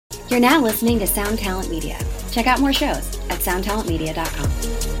You're now listening to Sound Talent Media. Check out more shows at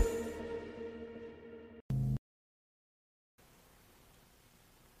soundtalentmedia.com.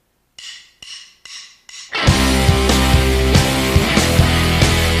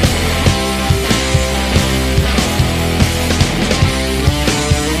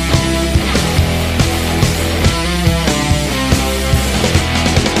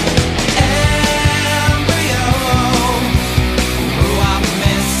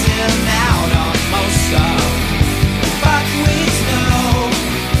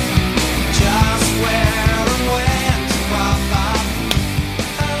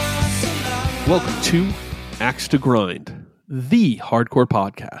 Welcome to Axe to Grind, the hardcore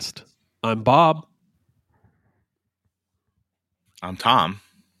podcast. I'm Bob. I'm Tom.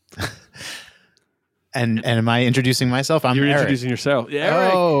 And am I introducing myself? You're Eric. introducing yourself.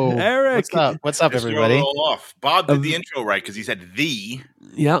 Eric. Eric. What's up, Just everybody? throw it all off. Bob did the intro right because he said the,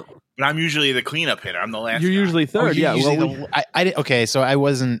 Yeah. but I'm usually the cleanup hitter. I'm the last. You're guy. usually third. Yeah. I didn't. Okay, so I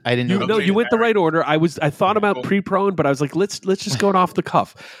didn't know. No, you went the right order. I thought about Cool. pre-pro, but I was like, let's just go it off the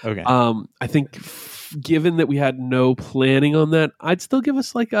cuff. Okay. I think given that we had no planning on that, I'd still give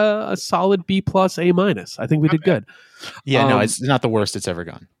us like a solid B plus, A minus. I think we did good. Yeah, no, it's not the worst it's ever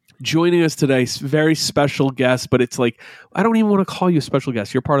gone. Joining us today, very special guest, but it's like, I don't even want to call you a special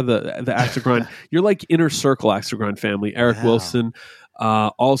guest. You're part of the Axe to Grind. You're like inner circle Axe to Grind family. Eric Wow. Wilson,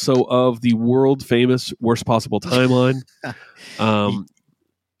 also of the world famous Worst Possible Timeline.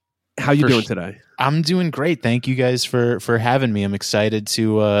 How you doing today? I'm doing great. Thank you guys for having me. I'm excited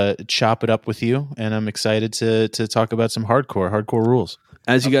to chop it up with you, and I'm excited to talk about some hardcore rules.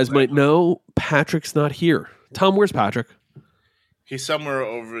 As you guys might know, Patrick's not here. Tom, where's Patrick? He's somewhere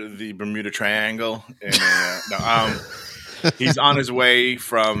over the Bermuda Triangle. He's on his way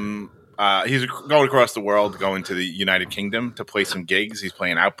from. He's going across the world, going to the United Kingdom to play some gigs. He's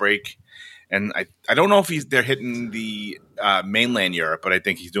playing Outbreak, and I don't know if they're hitting the mainland Europe, but I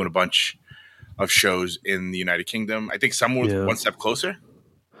think he's doing a bunch of shows in the United Kingdom. I think somewhere one step closer.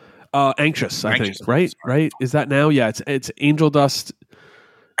 Anxious, I think. Right? Is that now? Yeah, it's Angel Dust,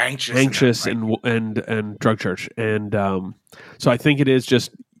 Anxious, and Drug Church, and so I think it is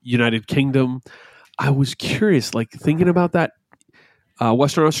just United Kingdom. I was curious, like thinking about that.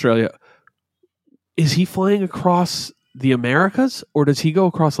 Western Australia, is he flying across the Americas, or does he go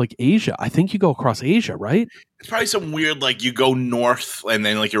across like Asia? I think you go across Asia, right? It's probably some weird, like you go north and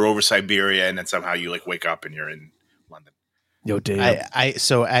then like you're over Siberia, and then somehow you like wake up and you're in London. Yo, damn. I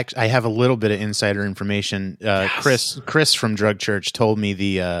have a little bit of insider information. Yes. Chris from Drug Church told me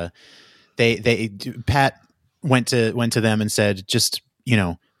Pat went to them and said, just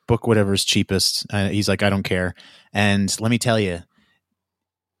book whatever's cheapest. He's like, I don't care. And let me tell you,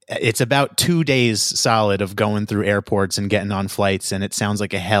 it's about 2 days solid of going through airports and getting on flights, and it sounds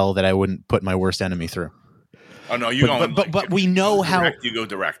like a hell that I wouldn't put my worst enemy through. Oh no, you going? But we know how you go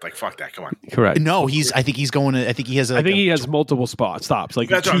direct. Like fuck that. Come on. Correct. No, I think he's going to. I think he has. He has multiple stops. Like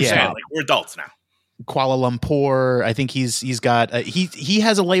That's what I'm two saying. stops. Like we're adults now. Kuala Lumpur. I think he's got. He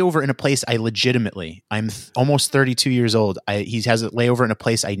has a layover in a place I legitimately. I'm almost 32 years old. He has a layover in a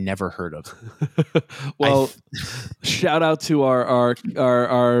place I never heard of. Well, shout out to our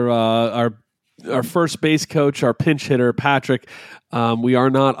first base coach, our pinch hitter, Patrick. We are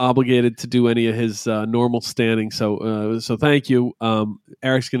not obligated to do any of his normal standing, so thank you.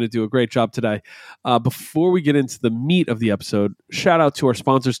 Eric's going to do a great job today. Before we get into the meat of the episode, shout out to our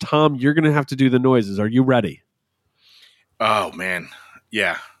sponsors. Tom, you're going to have to do the noises. Are you ready? Oh man,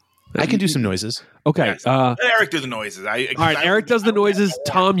 yeah. I can do some noises. Okay. Yes. Let Eric do the noises. All right. Eric does the noises.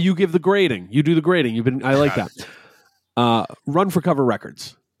 Tom, you give the grading. You do the grading. I like that. Run for Cover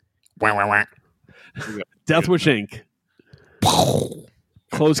Records. Death Wish Inc.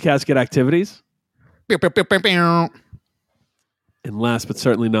 Closed Casket Activities. And last but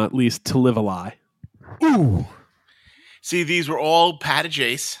certainly not least, To Live a Lie. Ooh. See, these were all Pat and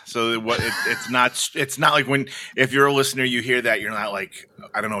Jace, so it's not like if you're a listener, you hear that you're not like,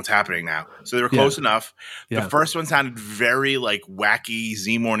 I don't know what's happening now. So they were close enough. Yeah. The first one sounded very like wacky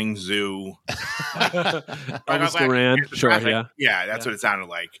Z Morning Zoo. Elvis Duran. Sure, yeah. Yeah, that's what it sounded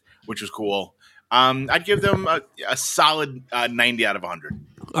like, which was cool. I'd give them a solid 90 out of 100.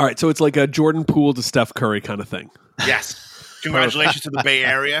 All right, so it's like a Jordan Poole to Steph Curry kind of thing. Yes. Congratulations to the Bay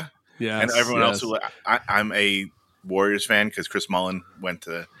Area and everyone else. I'm a Warriors fan because Chris Mullin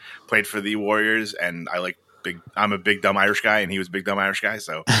played for the Warriors, and I'm a big dumb Irish guy, and he was a big dumb Irish guy.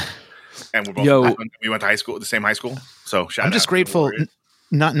 So, and we went to high school, the same high school. So, I'm just grateful.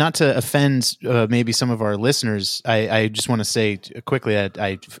 not to offend maybe some of our listeners, I just want to say quickly that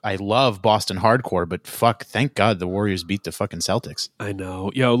I love Boston hardcore, but thank God the Warriors beat the fucking Celtics. I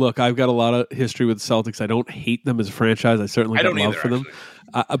know. Yo, look, I've got a lot of history with the Celtics. I don't hate them as a franchise. I certainly got love for them.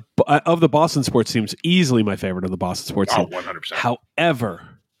 Of the Boston sports teams, easily my favorite of the Boston sports team. 100%. However,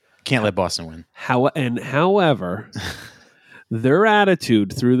 can't let Boston win. However, their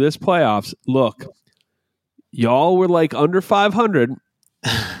attitude through this playoffs, look, y'all were like under 500.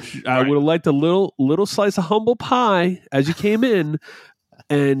 I would have liked a little slice of humble pie as you came in,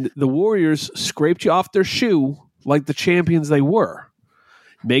 and the Warriors scraped you off their shoe like the champions they were,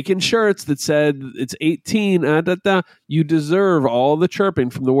 making shirts that said it's 18. You deserve all the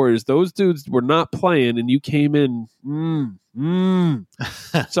chirping from the Warriors. Those dudes were not playing, and you came in.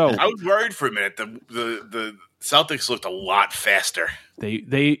 So I was worried for a minute. The Celtics looked a lot faster.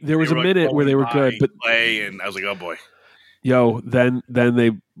 There was a minute where they were good, but and I was like, oh boy. Yo, then they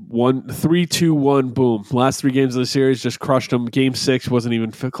won 3-2-1, boom. Last 3 games of the series just crushed them. Game 6 wasn't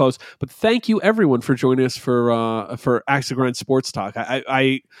even close. But thank you everyone for joining us for Axe to Grind Sports Talk.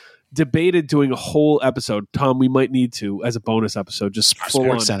 I debated doing a whole episode. Tom, we might need to as a bonus episode, just full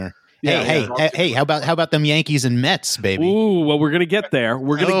Sports on. Center. Yeah, Hey! How about them Yankees and Mets, baby? Ooh, well, we're gonna get there.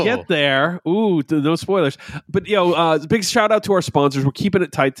 Get there. Ooh, no spoilers. But big shout out to our sponsors. We're keeping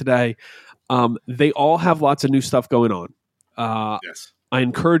it tight today. They all have lots of new stuff going on. Yes. I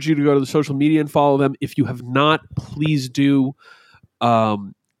encourage you to go to the social media and follow them. If you have not, please do.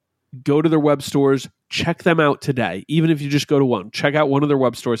 Go to their web stores. Check them out today. Even if you just go to one, check out one of their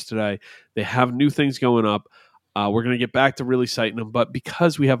web stores today. They have new things going up. We're going to get back to really citing them, but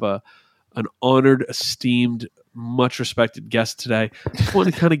because we have an honored, esteemed, much respected guest today, I just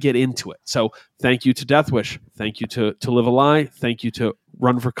want to kind of get into it. So thank you to Death Wish. Thank you to Live a Lie. Thank you to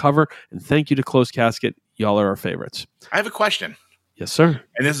Run for Cover. And thank you to Closed Casket. Y'all are our favorites. I have a question. Yes, sir.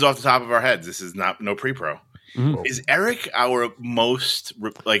 And this is off the top of our heads. This is no pre-pro. Mm-hmm. Is Eric our most,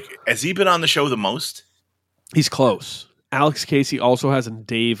 has he been on the show the most? He's close. Alex Casey also has, and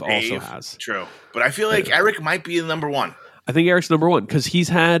Dave also has. True. But I feel like Eric might be the number one. I think Eric's number one because he's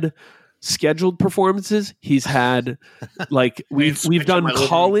had scheduled performances. He's had we've done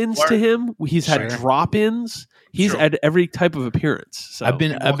call-ins to him. He's had drop-ins. He's had every type of appearance. So I've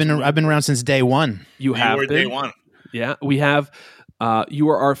been around since day one. You have been day one. Yeah, we have. You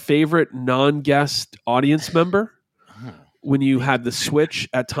are our favorite non-guest audience member. When you had the switch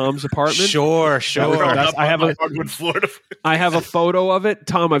at Tom's apartment. Sure. I have a photo of it.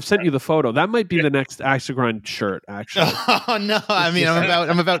 Tom, I've sent you the photo. That might be the next Axe to Grind shirt, actually. Oh no. I mean,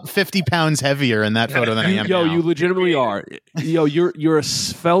 I'm about 50 pounds heavier in that photo than I am now. You legitimately are. You're a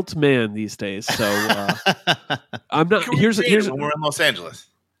svelte man these days. So I'm not here's when we're in Los Angeles.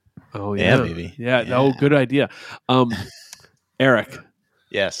 Oh yeah, baby. Yeah. Oh, good idea. Eric.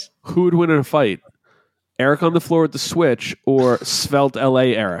 Yes. Who would win in a fight? Eric on the floor with the switch or svelte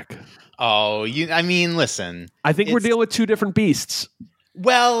LA Eric? Oh, listen. I think we're dealing with two different beasts.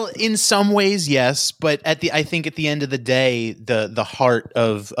 Well, in some ways, yes, but I think at the end of the day, the heart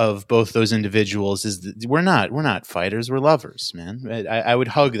of both those individuals is we're not fighters, we're lovers, man. I would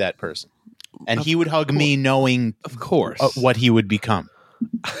hug that person, and he would hug me, knowing, of course, what he would become.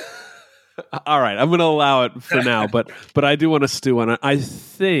 All right, I'm going to allow it for now, but I do want to stew on it. I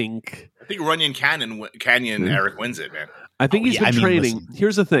think Runyon Canyon Eric wins it, man. I think he's been training. Listen.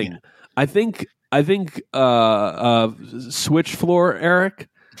 Here's the thing. Yeah. I think switch floor Eric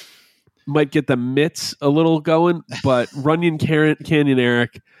might get the mitts a little going, but Runyon Canyon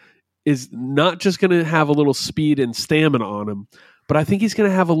Eric is not just going to have a little speed and stamina on him, but I think he's going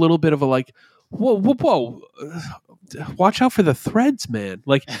to have a little bit of a whoa. Watch out for the threads, man.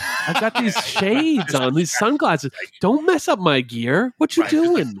 I got these shades on, these sunglasses. Don't mess up my gear. What you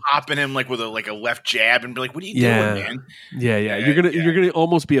doing? Popping him with a left jab and be like, "What are you doing, man?" Yeah. You're gonna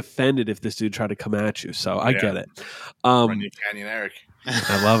almost be offended if this dude tried to come at you. So I get it. Runyon Canyon Eric.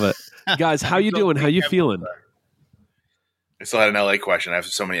 I love it, guys. How you doing? How you feeling? I still had an LA question. I have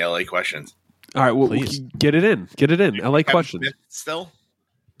so many LA questions. All right, well, get it in. LA questions. Smith still?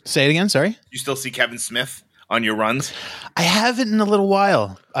 Say it again. Sorry. You still see Kevin Smith on your runs? I haven't in a little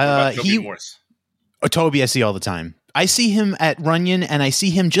while. Toby Morse? Toby I see all the time. I see him at Runyon, and I see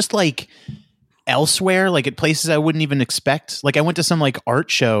him just elsewhere, at places I wouldn't even expect. I went to some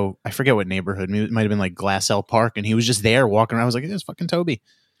art show. I forget what neighborhood. It might have been Glassell Park, and he was just there walking around. I was like, "It's fucking Toby."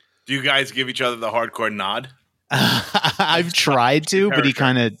 Do you guys give each other the hardcore nod? I've tried to, but he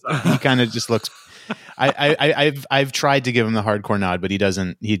kind of just looks. I've tried to give him the hardcore nod, but he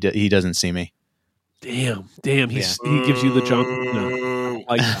doesn't. He doesn't see me. Damn. He gives you the jump. No,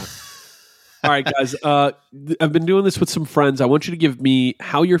 I like that. All right, guys. I've been doing this with some friends. I want you to give me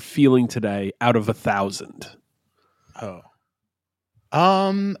how you're feeling today out of 1,000. Oh.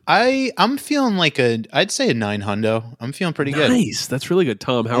 I'm feeling like I'd say a 900. I'm feeling pretty good. Nice. That's really good.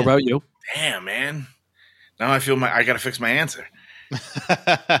 Tom, how about you? Damn, man. Now I feel I got to fix my answer.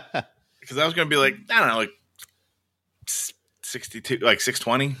 Because I was going to be like, I don't know, like 62, like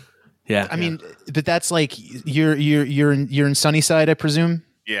 620. Yeah. I mean, but that's like you're in Sunnyside, I presume.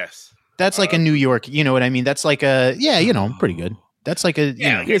 Yes. That's like a New York. You know what I mean? That's like pretty good. That's like a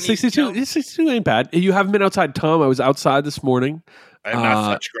 62. 62 ain't bad. You haven't been outside, Tom. I was outside this morning. I have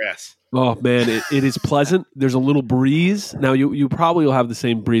not touched grass. Oh man, it is pleasant. There's a little breeze. Now you probably will have the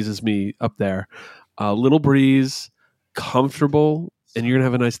same breeze as me up there. A little breeze, comfortable, and you're gonna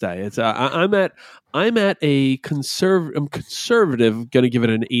have a nice day. It's I'm at a conservative. I'm conservative. Going to give it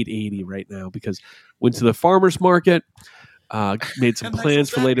an 880 right now because went to the farmers market. Made some plans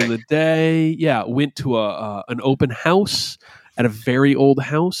for later in the day. Yeah, went to an open house at a very old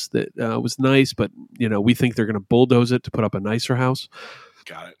house that was nice, but we think they're going to bulldoze it to put up a nicer house.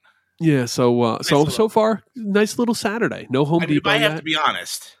 Got it. Yeah, so far, nice little Saturday. No Home Depot. I have to be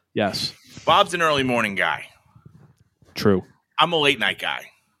honest. Yes, Bob's an early morning guy. True. I'm a late night guy.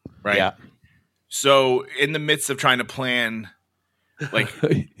 Right. Yeah. So in the midst of trying to plan, like,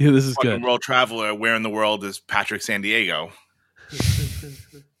 yeah, this is good. World Traveler, where in the world is Patrick San Diego?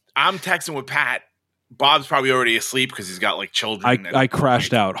 I'm texting with Pat. Bob's probably already asleep because he's got like children. I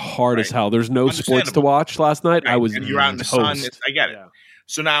crashed out hard as hell. There's no sports to watch last night. Right. I was and you're out in the sun. I get it. Yeah.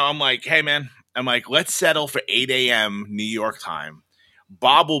 So now I'm like, hey man, let's settle for 8 a.m. New York time.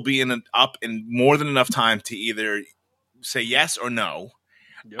 Bob will be up in more than enough time to either say yes or no.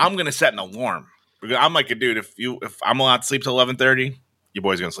 Yep. I'm gonna set an alarm. I'm like a dude. If I'm allowed to sleep till 11:30, your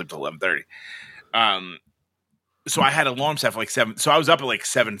boy's gonna sleep till 11:30. So I had an alarm set for like 7. So I was up at like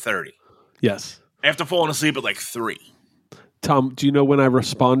 7:30. Yes. After falling asleep at like 3. Tom, do you know when I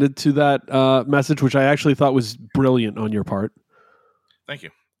responded to that message, which I actually thought was brilliant on your part? Thank you.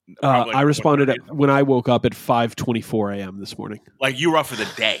 I responded when I woke up at 5:24 a.m. this morning. Like you were up for the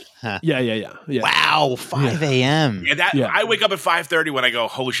day. Huh. Yeah. Wow, 5 a.m. Yeah, I wake up at 5:30 when I go,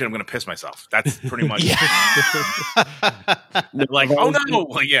 holy shit, I'm going to piss myself. That's pretty much like, oh no.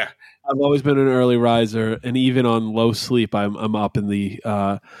 Like, yeah. I've always been an early riser, and even on low sleep, I'm up in the.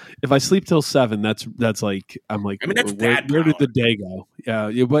 If I sleep till 7, that's like I'm like. I mean, that's where did the day go?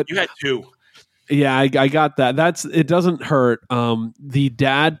 Yeah, but you had 2. Yeah, I got that. It doesn't hurt. The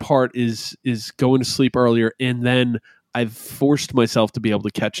dad part is going to sleep earlier, and then I've forced myself to be able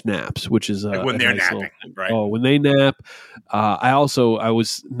to catch naps, which is like when they're napping, right? Oh, when they nap. I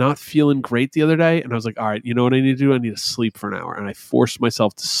was not feeling great the other day, and I was like, all right, you know what I need to do? I need to sleep for an hour, and I forced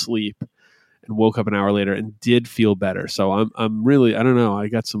myself to sleep, and woke up an hour later and did feel better. So I'm really, I don't know, I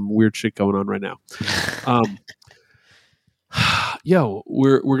got some weird shit going on right now. Yo,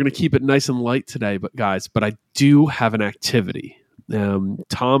 we're gonna keep it nice and light today, but I do have an activity.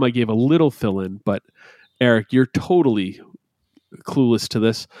 Tom, I gave a little fill in, but Eric, you're totally clueless to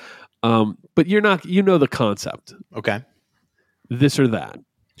this. But you're not. You know the concept. Okay. This or that.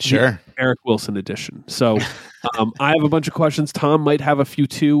 Sure. Eric Wilson edition. So I have a bunch of questions. Tom might have a few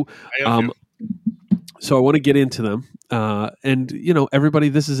too. So I want to get into them. And, everybody,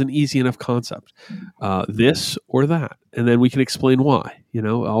 this is an easy enough concept. This or that. And then we can explain why.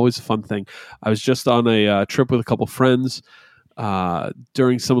 Always a fun thing. I was just on a trip with a couple friends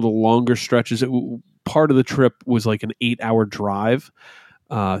during some of the longer stretches. Part of the trip was like an 8-hour drive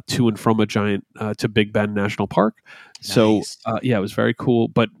to and from to Big Bend National Park. So, nice. It was very cool.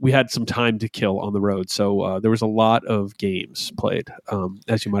 But we had some time to kill on the road. So there was a lot of games played,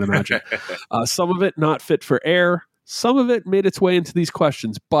 as you might imagine. Some of it not fit for air. Some of it made its way into these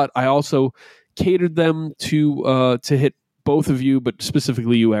questions. But I also catered them to hit both of you, but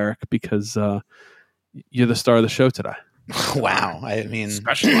specifically you, Eric, because you're the star of the show today. Wow. I mean,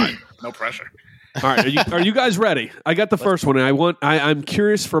 special line. No pressure. All right. Are you guys ready? I got the first one, and I'm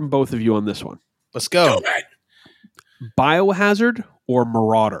curious from both of you on this one. Let's go. Biohazard or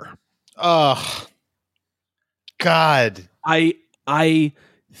Marauder? Oh, God. I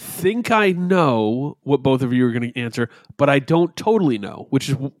think I know what both of you are going to answer, but I don't totally know, which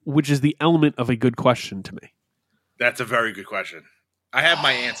is the element of a good question to me. That's a very good question. I have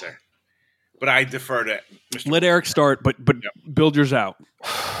my answer, but I defer to Mr. Let Eric start, but yep. Build yours out.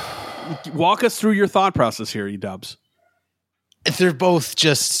 Walk us through your thought process here, you dubs. They're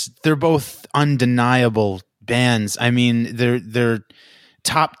both undeniable bands. I mean, they're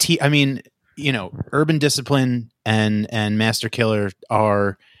top tier. I mean, Urban Discipline and Master Killer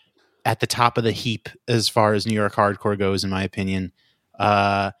are at the top of the heap as far as New York hardcore goes, in my opinion.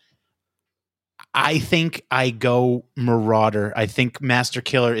 I think I go Marauder. I think Master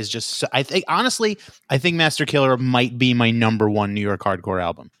Killer is just. I think honestly, I think Master Killer might be my number one New York hardcore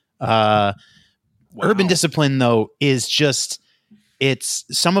album. Wow. Urban Discipline though is just. It's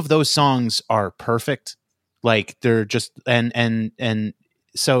some of those songs are perfect. Like they're just and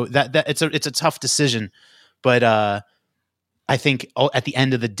so that it's a tough decision, but I think at the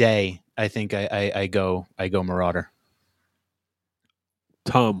end of the day, I think I go Marauder.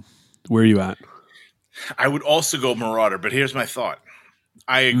 Tom, where are you at? I would also go Marauder, but here's my thought.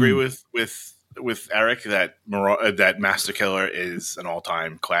 I agree with Eric that that Master Killer is an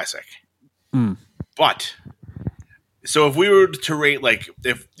all-time classic. But so if we were to rate, like,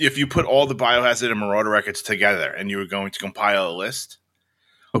 if you put all the Biohazard and Marauder records together and you were going to compile a list,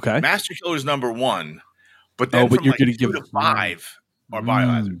 okay, Master Killer is number one, but then from you're like going to 2 to 5 are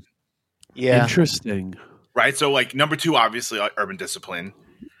Biohazard. Yeah, interesting. Right, so like number 2, obviously, Urban Discipline.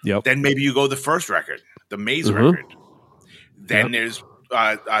 Yep. Then maybe you go the first record, the Maze record. Then there's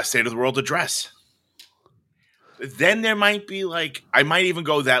State of the World Address. Then there might be like, I might even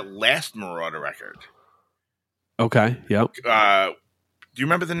go that last Marauder record. Okay. Yep. Do you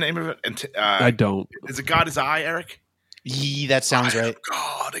remember the name of it? I don't. Is it God Is I, Eric? That sounds right.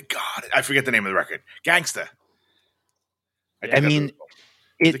 God. I forget the name of the record. Gangsta. I mean,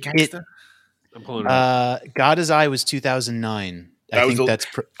 is it Gangsta? I'm pulling it up. God Is I was 2009. I think that's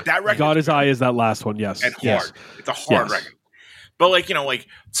that record. God Is I is that last one. Yes. And hard. Yes. It's a hard record. But like, you know, like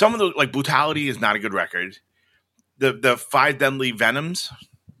some of the, like, Brutality is not a good record. The 5 Deadly Venoms.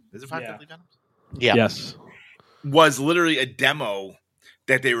 Is it 5 Deadly Venoms? Yeah. Yes. Was literally a demo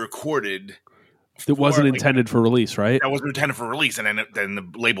that they recorded. That wasn't intended for release, right? That wasn't intended for release, and then the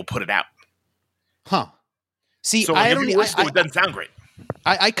label put it out. Huh. See, so I don't. It doesn't sound great.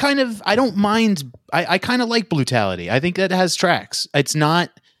 I don't mind. I kind of like Brutality. I think that has tracks. It's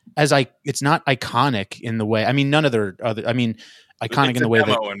not it's not iconic in the way. I mean, none of their other. I mean, iconic in the way that.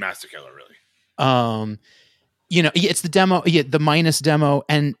 Demo and Master Killer, really. You know, it's the demo. Yeah, the minus demo,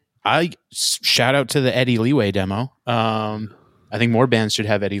 and I shout out to the Eddie Leeway demo. I think more bands should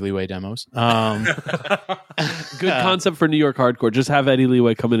have Eddie Leeway demos. Good concept for New York hardcore. Just have Eddie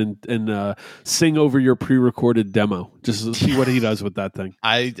Leeway come in and sing over your pre-recorded demo. Just see what he does with that thing.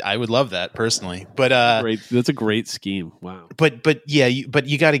 I would love that personally, but that's a great scheme. Wow. But yeah,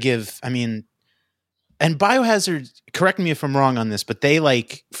 you got to give. I mean, and Biohazard. Correct me if I'm wrong on this, but they,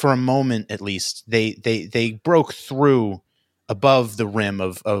 like, for a moment at least, they broke through above the rim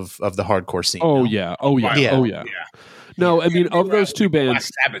of the hardcore scene. Oh yeah. No, I mean, of those two bands, Black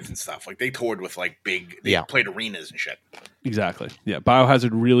Sabbath and stuff, like, they toured with, like, they played arenas and shit. Exactly. Yeah,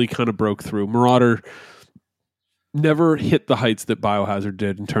 Biohazard really kind of broke through. Marauder never hit the heights that Biohazard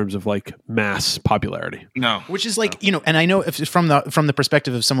did in terms of, like, mass popularity. No, which is like, you know, and I know if from the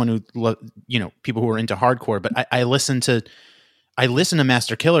perspective of someone who, you know, people who are into hardcore, but I listen to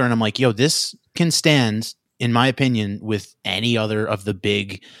Master Killer and I'm like, yo, this can stand, in my opinion, with any other of the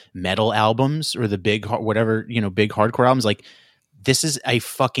big metal albums or the big whatever, you know, big hardcore albums. Like, this is a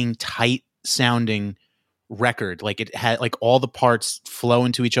fucking tight sounding record. Like, it had, like, all the parts flow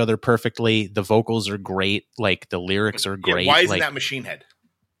into each other perfectly. The vocals are great. Like, the lyrics are great. Why isn't that Machine Head?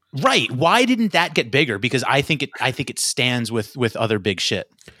 Right. Why didn't that get bigger? Because I think it stands with other big shit.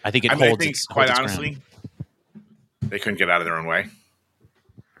 I think it holds. I think, quite honestly, they couldn't get out of their own way.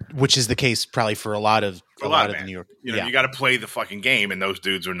 Which is the case probably for a lot of the New York. You know, you got to play the fucking game, and those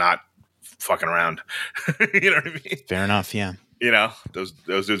dudes are not fucking around. You know what I mean? Fair enough. Yeah. You know, those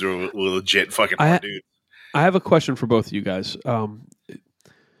dudes are legit fucking hard dudes. I have a question for both of you guys.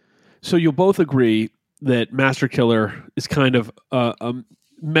 So you'll both agree that Master Killer is kind of a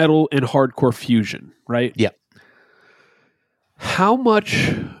metal and hardcore fusion, right? Yeah. How much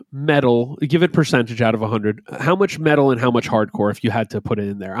metal, give it percentage out of 100, how much metal and how much hardcore if you had to put it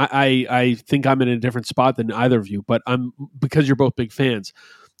in there? I think I'm in a different spot than either of you, but because you're both big fans,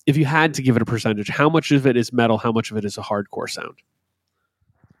 if you had to give it a percentage, how much of it is metal, how much of it is a hardcore sound?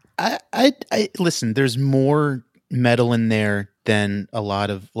 I listen, there's more metal in there than a lot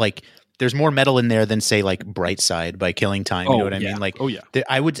of, like, there's more metal in there than, say, like Brightside by Killing Time. You know what I mean? Like,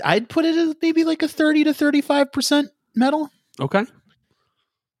 I'd put it as maybe like a 30 to 35% metal. Okay.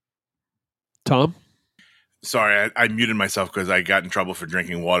 Tom? Sorry, I muted myself because I got in trouble for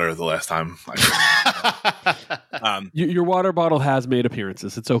drinking water the last time. Your water bottle has made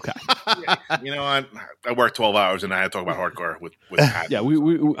appearances. It's okay. Yeah, you know what? I worked 12 hours and I had to talk about hardcore with Pat. Yeah,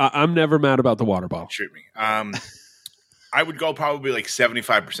 I'm never mad about the water bottle. Shoot me. I would go probably like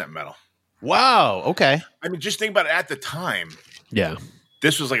 75% metal. Wow. Okay. I mean, just think about it. At the time, yeah,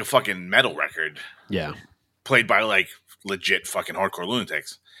 this was like a fucking metal record. Yeah, played by like legit fucking hardcore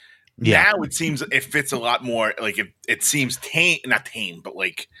lunatics. Now it seems it fits a lot more. Like it seems not tame, but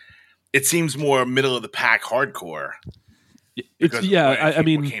like it seems more middle of the pack hardcore. I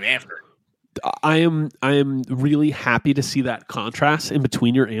mean, came after. I am really happy to see that contrast in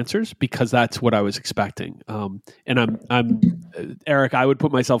between your answers because that's what I was expecting. And I'm Eric. I would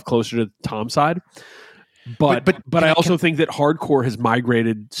put myself closer to Tom's side, but I also think that hardcore has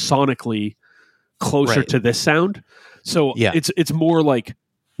migrated sonically closer to this sound. So it's more like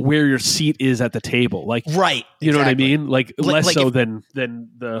where your seat is at the table, like you know what I mean, like less so than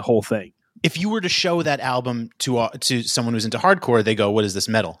the whole thing. If you were to show that album to someone who's into hardcore, they go, "What is this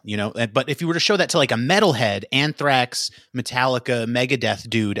metal?" You know. But if you were to show that to like a metalhead, Anthrax, Metallica, Megadeth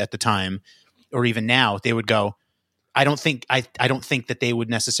dude at the time, or even now, they would go, "I don't think that they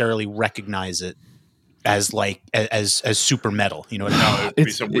would necessarily recognize it as like as super metal." You know what I mean? It'd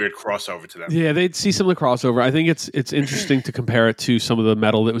be some weird crossover to them. Yeah, they'd see some of the crossover. I think it's interesting to compare it to some of the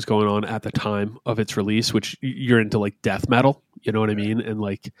metal that was going on at the time of its release, which you're into like death metal. You know what I mean? And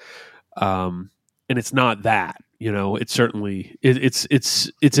like. And it's not that, you know, it's certainly it's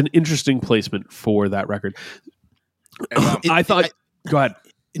an interesting placement for that record. And, I thought, go ahead.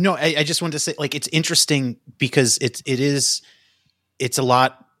 No, I just wanted to say, like, it's interesting because it's a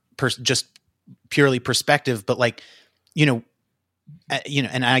lot just purely perspective, but like, you know,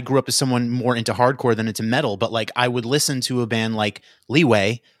 and I grew up as someone more into hardcore than into metal, but like I would listen to a band like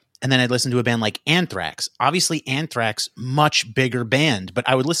Leeway. And then I'd listen to a band like Anthrax. Obviously, Anthrax, much bigger band. But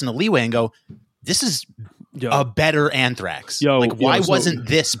I would listen to Leeway and go, this is a better Anthrax. Why wasn't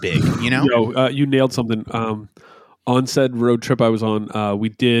this big? You know? You nailed something. On said road trip I was on, we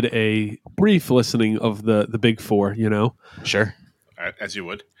did a brief listening of the Big Four, you know? Sure. As you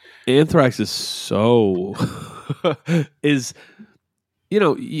would. Anthrax is so... you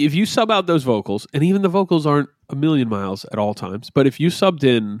know, if you sub out those vocals, and even the vocals aren't a million miles at all times, but if you subbed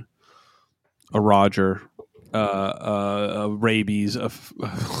in a Roger, a Rabies,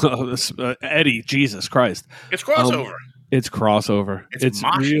 Eddie, Jesus Christ. It's crossover. It's crossover. It's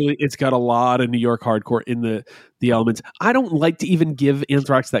really, it's got a lot of New York hardcore in the elements. I don't like to even give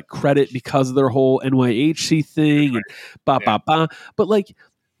Anthrax that credit because of their whole NYHC thing and but like,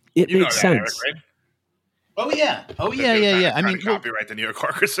 it makes sense. Eric, right? Oh yeah. I mean, copyright the New York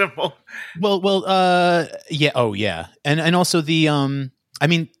hardcore symbol. Yeah. Oh yeah. And also the, I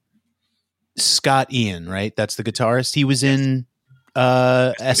mean, Scott Ian, right? That's the guitarist. He was in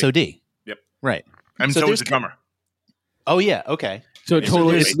SOD. Yep. Right. And so was the drummer. Oh yeah. Okay. So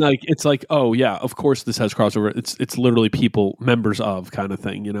totally, it's like, oh yeah, of course this has crossover. It's literally people, members of kind of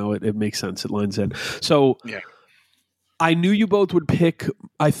thing. You know, it makes sense. It lines in. So yeah. I knew you both would pick.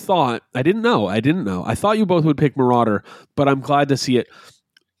 I didn't know. I thought you both would pick Marauder, but I'm glad to see it.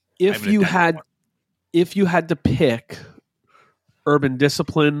 If you had to pick Urban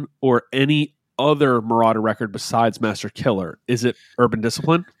Discipline or any other Marauder record besides Master Killer, is it Urban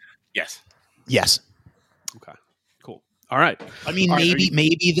Discipline? Yes. Okay. Cool. All right. I mean, maybe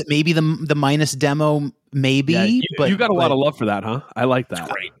the minus demo, maybe. Yeah, but you got a lot of love for that, huh? I like that.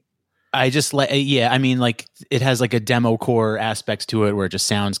 It's great. I just I mean, like it has like a demo core aspects to it where it just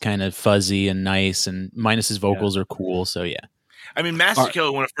sounds kind of fuzzy and nice, and Minus's vocals are cool. So yeah. I mean, Master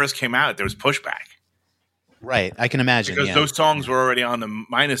Killer, when it first came out, there was pushback. Right, I can imagine because those songs were already on the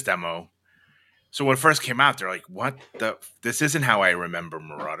Minus demo. So when it first came out, they're like, "What the? This isn't how I remember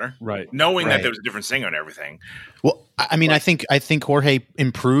Marauder." Right, knowing that there was a different singer and everything. Well, I mean, I think Jorge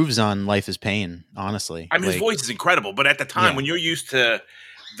improves on Life Is Pain. Honestly, I mean, his voice is incredible, but at the time when you're used to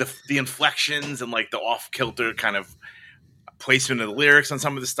the inflections and like the off kilter kind of placement of the lyrics on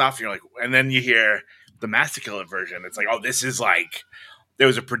some of the stuff, you're like, and then you hear the Master Killer version, it's like, oh, this is like there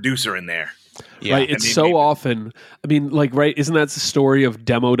was a producer in there. Yeah. Right. It's so often, I mean, like, right. Isn't that the story of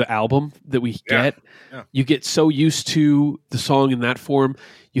demo to album that we get? Yeah. You get so used to the song in that form,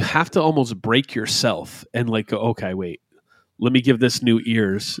 you have to almost break yourself and like go, okay, wait, let me give this new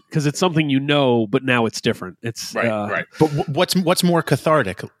ears because it's something you know, but now it's different. It's right. But what's more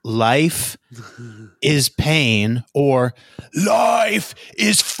cathartic? Life is pain or life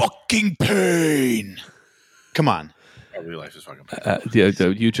is fucking pain? Come on. Probably life is fucking pain.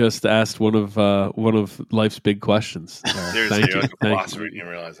 You just asked one of life's big questions. Seriously, you're like a philosopher, you didn't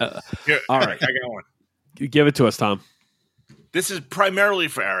realize that. All right, I got one. Give it to us, Tom. This is primarily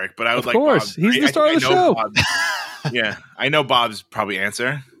for Eric, but I would of course. Bob. He's the star of the show. Yeah, I know Bob's probably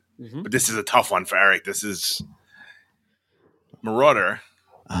answer, but this is a tough one for Eric. This is Marauder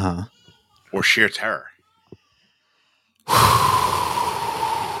or Sheer Terror.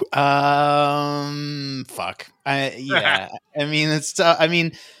 Fuck. I mean, it's. I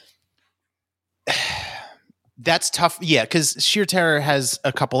mean, That's tough. Yeah, because Sheer Terror has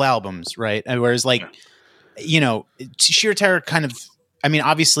a couple albums, right? Whereas, like, Sheer Terror kind of. I mean,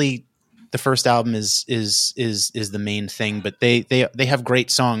 obviously, the first album is the main thing, but they have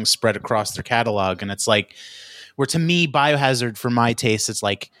great songs spread across their catalog, and it's like, where to me, Biohazard, for my taste, it's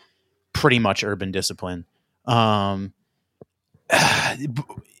like pretty much Urban Discipline.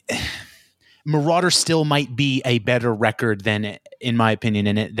 Marauder still might be a better record than, in my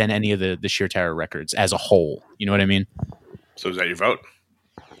opinion, than any of the Sheer Terror records as a whole. You know what I mean? So is that your vote?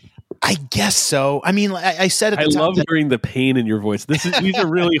 I guess so. I mean, I said at the top. I love hearing the pain in your voice. These are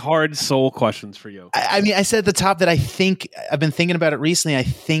really hard soul questions for you. I mean, I said at the top that I think I've been thinking about it recently. I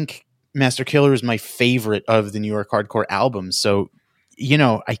think Master Killer is my favorite of the New York hardcore albums. So,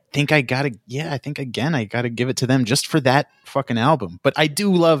 I think I gotta give it to them just for that fucking album. But I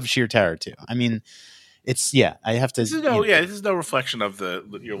do love Sheer Terror too. I mean, I have to. This is no reflection of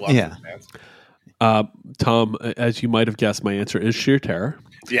your love. Yeah. Tom, as you might have guessed, my answer is Sheer Terror.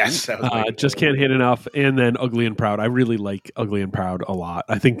 Yes. Just can't hit enough. And then Ugly and Proud. I really like Ugly and Proud a lot.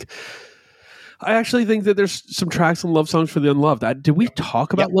 I actually think that there's some tracks on Love Songs for the Unloved. Did we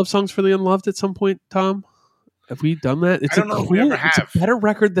talk about Love Songs for the Unloved at some point, Tom? Have we done that? It's a better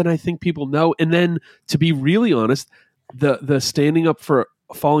record than I think people know. And then, to be really honest, the Standing Up for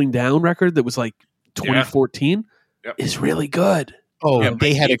Falling Down record that was like 2014 is really good. Oh,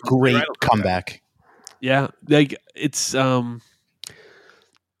 they had a great comeback. Yeah, like it's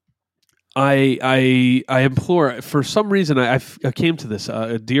I implore, for some reason I came to this.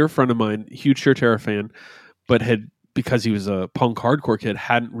 A dear friend of mine, huge Sheer Terror fan, but because he was a punk hardcore kid,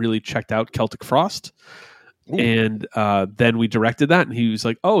 hadn't really checked out Celtic Frost. Ooh. And then we directed that, and he was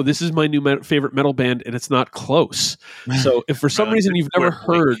like, "Oh, this is my new favorite metal band, and it's not close." So if for some reason you've never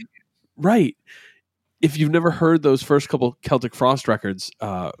heard, if you've never heard those first couple Celtic Frost records,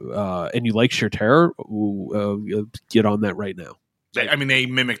 and you like Sheer Terror, get on that right now. I mean, they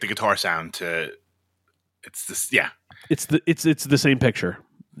mimic the guitar sound to. It's this, It's the same picture,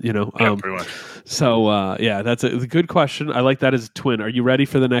 pretty much. So that's a good question. I like that as a twin. Are you ready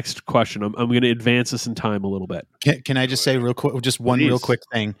for the next question? I'm going to advance this in time a little bit. Can I just say real quick, just one real quick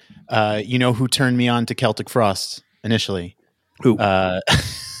thing? Who turned me on to Celtic Frost initially? Who?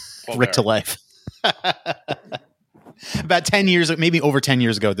 Rick to Life. About 10 years, maybe over 10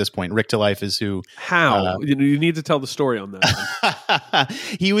 years ago at this point, Rick to Life is who. How? You need to tell the story on that.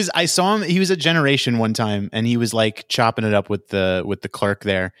 I saw him, he was at Generation one time, and he was like chopping it up with the clerk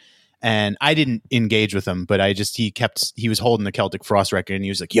there. And I didn't engage with him, but he was holding the Celtic Frost record, and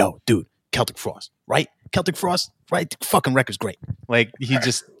he was like, "Yo, dude, Celtic Frost, right? Celtic Frost, right? The fucking record's great." Like,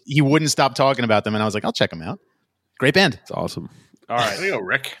 he wouldn't stop talking about them. And I was like, "I'll check them out. Great band." It's awesome. All right. There you go,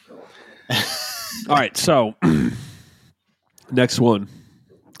 Rick. All right. So, next one.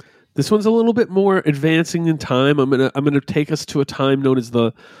 This one's a little bit more advancing in time. I'm gonna take us to a time known as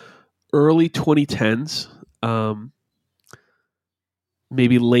the early 2010s,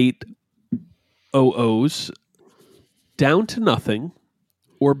 maybe late 00s. Down to Nothing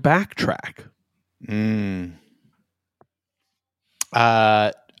or Backtrack.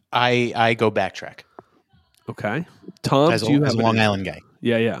 I go Backtrack. Okay, Tom, as a Long Island guy.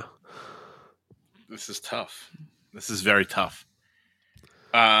 Yeah. This is tough. This is very tough.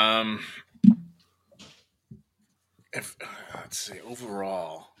 Let's see,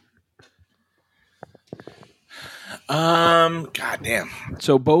 overall. Goddamn.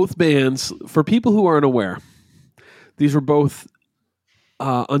 So both bands, for people who aren't aware, these were both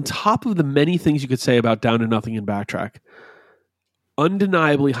on top of the many things you could say about Down to Nothing and Backtrack,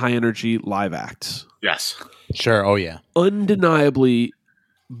 undeniably high energy live acts. Yes. Sure. Oh yeah. Undeniably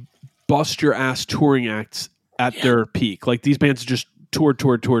bust your ass touring acts at their peak. Like, these bands just toured.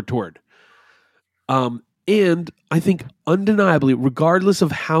 And I think undeniably, regardless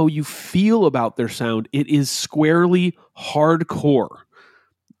of how you feel about their sound, it is squarely hardcore.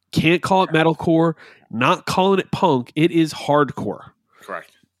 Can't call it metalcore, not calling it punk. It is hardcore.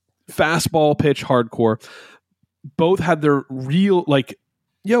 Correct. Fastball pitch hardcore. Both had their real, to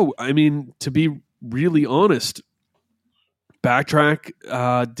be really honest,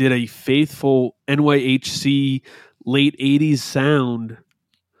 Backtrack did a faithful NYHC late 80s sound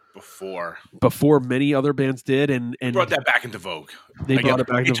before many other bands did, and brought that back into vogue. They brought it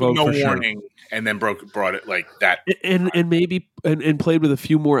back into vogue no for warning, sure. And then brought it like that, and maybe played with a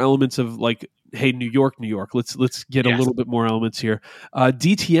few more elements of like, hey, New York. Let's get a little bit more elements here.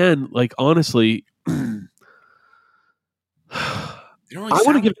 DTN, like, honestly, I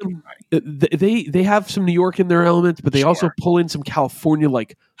want to give them. They have some New York in their elements, but they also pull in some California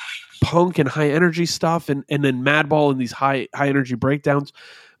like punk and high energy stuff, and then Madball and these high energy breakdowns.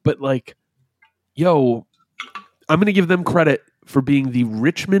 But like, I'm going to give them credit for being the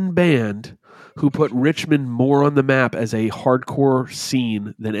Richmond band who put Richmond more on the map as a hardcore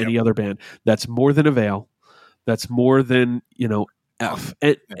scene than any other band. That's more than Avail. That's more than,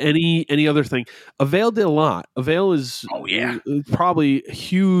 any other thing. Avail did a lot. Avail is probably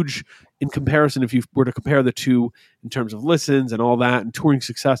huge in comparison if you were to compare the two in terms of listens and all that and touring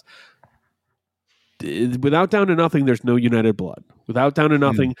success. Without Down to Nothing, there's no United Blood. Without Down to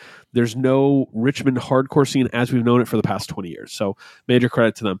Nothing, there's no Richmond hardcore scene as we've known it for the past 20 years. So major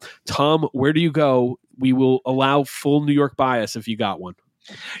credit to them. Tom, where do you go? We will allow full New York bias if you got one.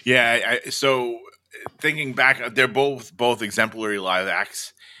 Yeah, so thinking back, they're both exemplary live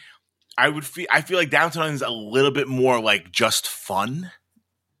acts. I feel like Down to Nothing is a little bit more like just fun.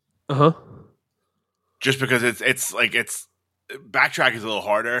 Just because it's Backtrack is a little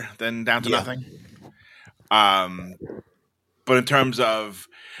harder than Down to Nothing. But in terms of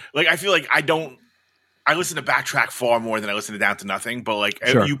I feel like I listen to Backtrack far more than I listen to Down to Nothing, but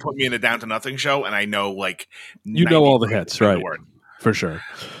if you put me in a Down to Nothing show and I know all the hits, right? For sure.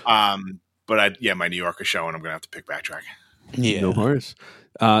 But my New Yorker show, and I'm gonna have to pick Backtrack. Yeah, no worries.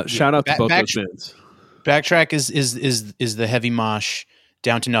 Shout out to both those bands. Backtrack is the heavy mosh.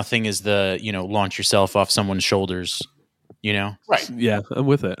 Down to Nothing is the launch yourself off someone's shoulders. Right? Yeah, I'm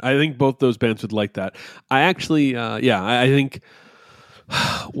with it. I think both those bands would like that. I actually, I think.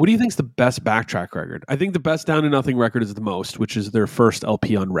 What do you think is the best Backtrack record? I think the best Down to Nothing record is The Most, which is their first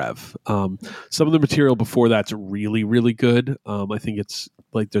LP on Rev. Some of the material before that's really, really good. I think it's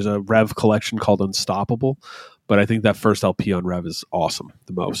there's a Rev collection called Unstoppable, but I think that first LP on Rev is awesome.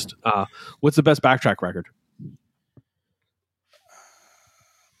 The Most. What's the best Backtrack record?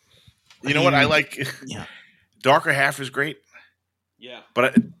 You know what I like? Yeah. Darker Half is great. Yeah.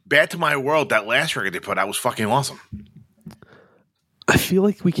 But Bad to My World, that last record they put out was fucking awesome. I feel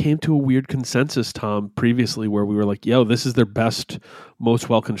like we came to a weird consensus, Tom, previously where we were like, yo, this is their best, most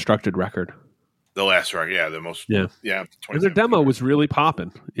well-constructed record. The last record, the most. Yeah. And their demo was really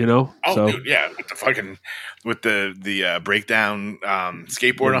popping, Oh, dude, yeah. With the breakdown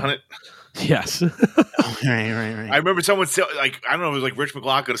skateboard on it. Yes. Right. I remember someone said, I don't know, it was Rich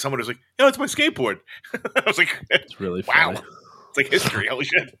McLaughlin or someone was like, "Yo, it's my skateboard." I was like, "It's really funny. Wow, it's history. Holy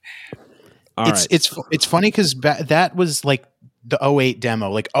shit!" It's funny because that was the 08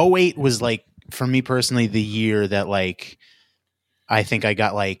 demo. 08 was for me personally the year that I think I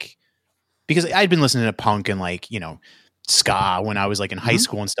got because I'd been listening to punk and ska when I was in high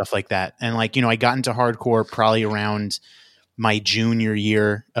school and stuff like that, and I got into hardcore probably around my junior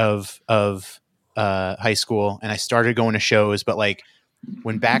year of high school, and I started going to shows. But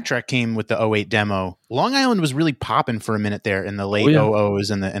when Backtrack came with the 08 demo, Long Island was really popping for a minute there in the late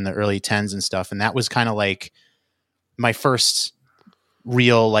 00s and the early 10s and stuff, and that was kind of my first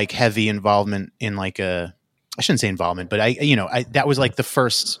real heavy involvement in I shouldn't say involvement, but I that was the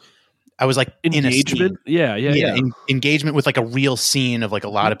first. I was engagement, engagement with a real scene of a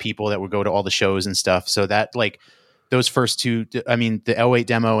lot of people that would go to all the shows and stuff. So that those first two, I mean, the 08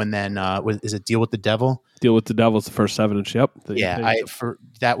 demo, and then is it Deal with the Devil? Deal with the Devil is the first 7-inch. Yep.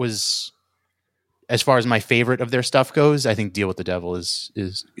 That was, as far as my favorite of their stuff goes, I think Deal with the Devil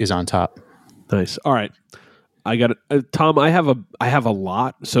is on top. Nice. All right, I got it, Tom. I have a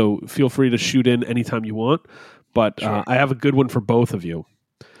lot, so feel free to shoot in anytime you want. But sure. I have a good one for both of you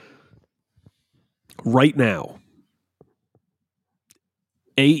right now.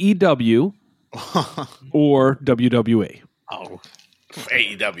 AEW. Or WWE? Oh,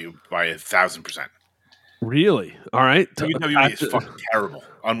 AEW by 1,000%. Really? All right. WWE is fucking terrible.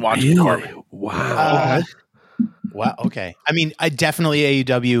 Unwatchable. Really? Wow. Wow. Okay. I mean, I definitely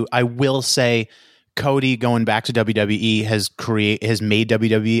AEW. I will say, Cody going back to WWE has made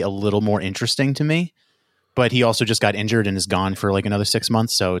WWE a little more interesting to me. But he also just got injured and is gone for another 6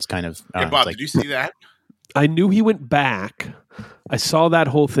 months. So it's kind of. Bob, did you see that? I knew he went back. I saw that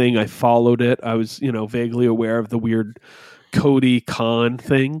whole thing. I followed it. I was, vaguely aware of the weird Cody Khan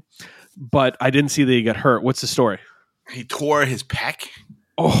thing, but I didn't see that he got hurt. What's the story? He tore his pec.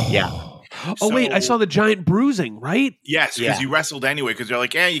 Oh, yeah. Wait, I saw the giant bruising, right? Yes, because he wrestled anyway. Because they're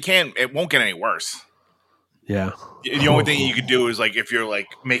like, you can't. It won't get any worse. Yeah. The only thing you could do is if you're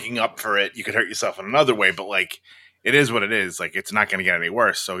making up for it, you could hurt yourself in another way. But it is what it is. It's not going to get any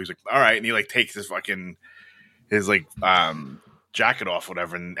worse. So he's like, all right, and he takes his fucking jacket off,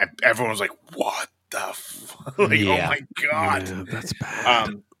 whatever, and everyone was like, "What the fuck?" Oh my god, that's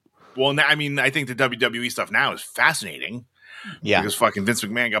bad. Well, now, I mean, I think the WWE stuff now is fascinating. Yeah, because fucking Vince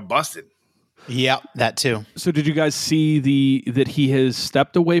McMahon got busted. Yeah, that too. So, did you guys see that he has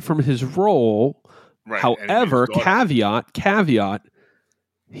stepped away from his role? Right. However, caveat,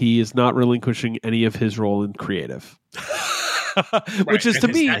 he is not relinquishing any of his role in creative. Which is to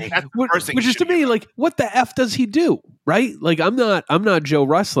me, like, what the F does he do? Right? Like, I'm not Joe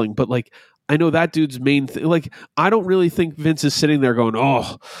Wrestling, but like, I know that dude's main thing. Like, I don't really think Vince is sitting there going,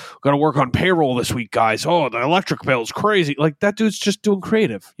 "Oh, got to work on payroll this week, guys. Oh, the electric bill's crazy." Like, that dude's just doing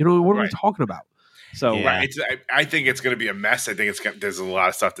creative. You know, what are we talking about? So, I think it's going to be a mess. I think there's a lot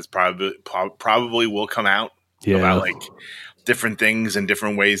of stuff that's probably will come out about like different things and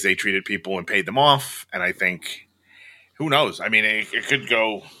different ways they treated people and paid them off. And I think, who knows? I mean, it could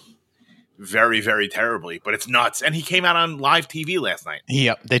go very, very terribly, but it's nuts. And he came out on live TV last night.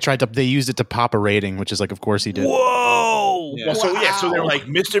 Yep, they used it to pop a rating, which is like, of course he did. Whoa! Yeah. So they're like,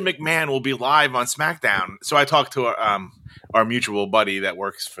 Mr. McMahon will be live on SmackDown. So I talked to our mutual buddy that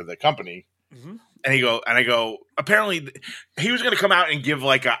works for the company, and I go, apparently he was going to come out and give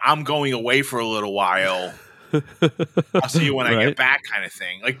like I'm going away for a little while. I'll see you when I get back kind of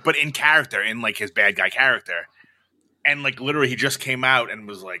thing. Like, but in character, in like his bad guy character, and like literally he just came out and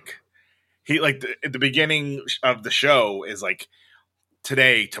was like. He like at the beginning of the show is like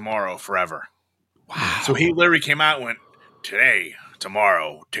today, tomorrow, forever. Wow. So he literally came out and went today,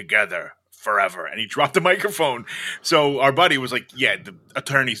 tomorrow, together, forever. And he dropped the microphone. So our buddy was like, yeah, the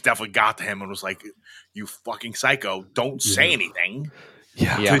attorneys definitely got to him and was like, you fucking psycho. Don't say anything.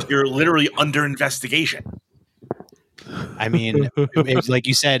 Yeah. Because you're literally under investigation. I mean, it's like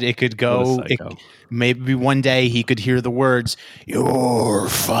you said, it could go. Maybe one day he could hear the words, "You're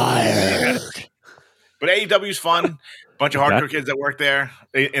fired." But AEW's fun. Bunch of hardcore kids that work there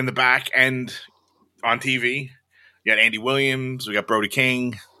in the back and on TV. You got Andy Williams. We got Brody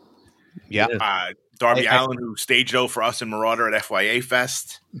King. Yeah. Darby Allin, who staged for us in Marauder at FYA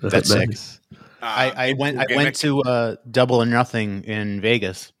Fest. That's sick. I went to Double or Nothing in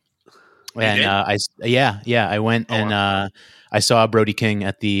Vegas. And I went I saw Brody King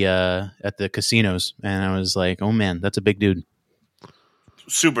at the casinos, and I was like, oh man, that's a big dude.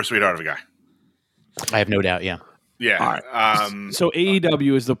 Super sweetheart of a guy. I have no doubt. Yeah. Yeah. All right. So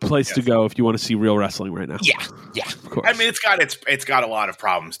AEW is the place to go if you want to see real wrestling right now. Yeah. Of course. I mean, it's got a lot of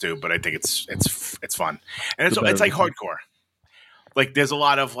problems too, but I think it's fun, and it's like hardcore. Like, there's a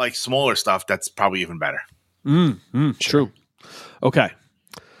lot of like smaller stuff that's probably even better. True. Okay.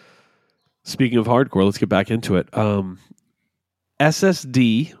 Speaking of hardcore, let's get back into it.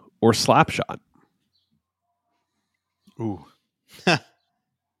 SSD or Slapshot? Ooh.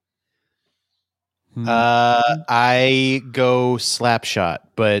 I go Slapshot,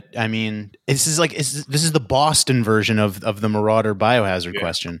 but I mean, this is the Boston version of the Marauder Biohazard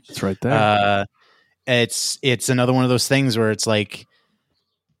question. It's right there. It's another one of those things where it's like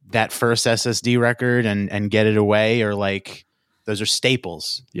that first SSD record and Get It Away, or like those are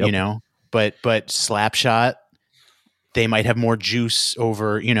staples, you know. But Slapshot, they might have more juice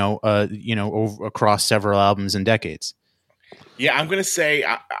over over across several albums and decades. Yeah, I'm gonna say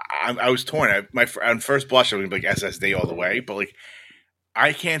I was torn. On first blush, I was gonna be like SSD all the way, but like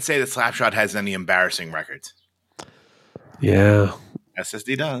I can't say that Slapshot has any embarrassing records. Yeah,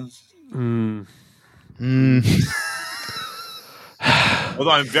 SSD does.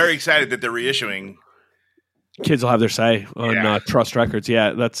 Although I'm very excited that they're reissuing. Kids will have their say on Trust Records.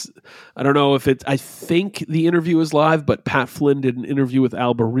 Yeah, I don't know if it's. I think the interview is live, but Pat Flynn did an interview with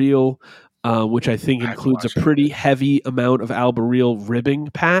Al Baril, which I think includes a pretty heavy amount of Al Baril ribbing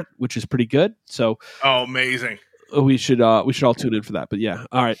Pat, which is pretty good. So, amazing. We should all tune in for that. But yeah,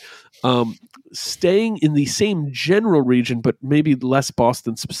 all right. Staying in the same general region, but maybe less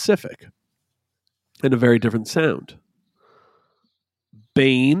Boston specific, and a very different sound.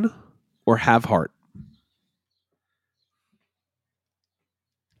 Bane or Have Heart?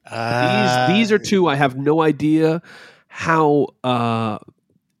 These are two. I have no idea how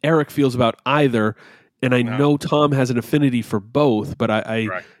Eric feels about either, and I know Tom has an affinity for both. But I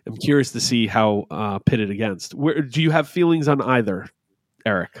am curious to see how pitted against. Do you have feelings on either,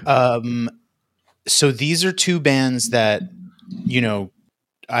 Eric? So these are two bands that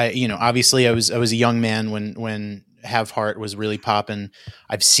obviously I was a young man when Have Heart was really popping.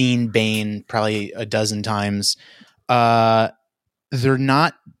 I've seen Bane probably a dozen times. They're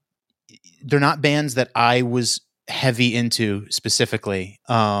not bands that I was heavy into specifically.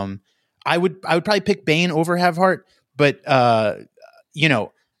 I would probably pick Bane over Have Heart, but I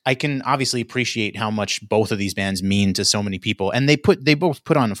can obviously appreciate how much both of these bands mean to so many people, and they both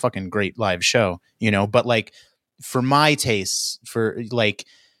put on a fucking great live show, but like for my tastes, for like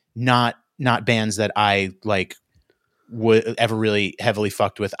not bands that I like would ever really heavily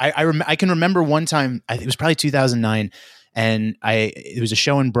fucked with. I can remember one time, it was probably 2009, and it was a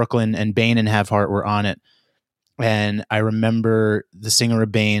show in Brooklyn, and Bane and Have Heart were on it. And I remember the singer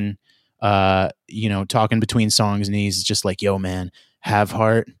of Bane, talking between songs, and he's just like, yo, man, Have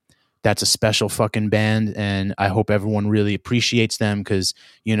Heart, that's a special fucking band, and I hope everyone really appreciates them because,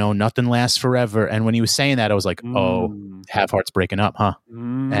 nothing lasts forever. And when he was saying that, I was like, oh, Have Heart's breaking up, huh?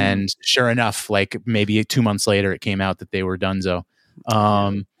 And sure enough, like maybe 2 months later, it came out that they were donezo.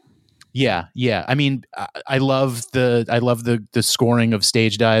 Yeah. I mean, I love the scoring of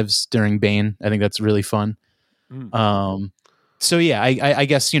stage dives during Bane. I think that's really fun. So yeah, I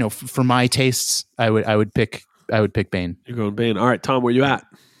guess, for my tastes, I would pick Bane. You're going Bane. All right, Tom, where you at?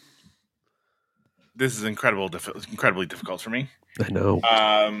 This is incredibly difficult for me. I know.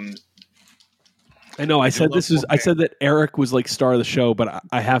 I said that Eric was like star of the show, but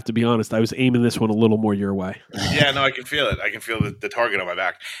I have to be honest. I was aiming this one a little more your way. Yeah, no, I can feel it. I can feel the target on my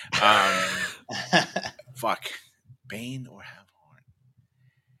back. Fuck, Bane or Have Heart.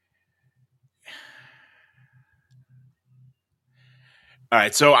 All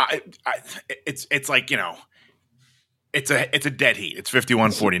right, so it's like it's a dead heat. It's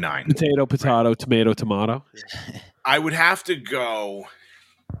 51-49. Potato, tomato. I would have to go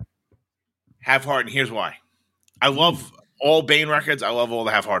Have Heart, and here's why. I love all Bane records. I love all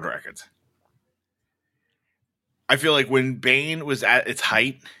the Have Heart records. I feel like when Bane was at its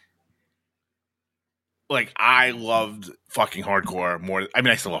height, like I loved fucking hardcore more. I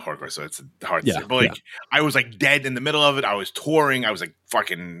mean, I still love hardcore, so it's hard to say. But I was like dead in the middle of it. I was touring. I was like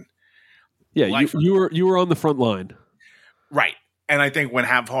fucking. Yeah, you were on the front line. Right. And I think when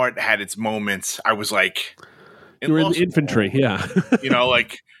Have Heart had its moments, I was like... You were in the infantry, yeah.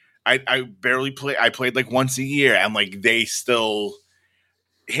 Like, I barely play. I played like once a year, and like they still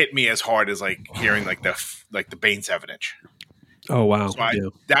hit me as hard as like hearing like the Bane 7-inch. Oh, wow.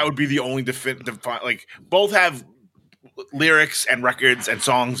 So that would be the only like, both have lyrics and records and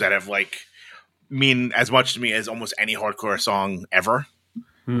songs that have like mean as much to me as almost any hardcore song ever.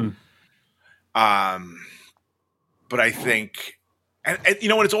 But I think, and you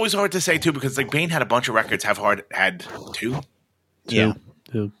know what? It's always hard to say too because like Bane had a bunch of records. Have Heart had two. Yeah.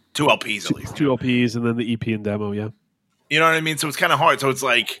 2 LPs at least. 2 LPs and then the EP and demo. Yeah. You know what I mean? So it's kind of hard. So it's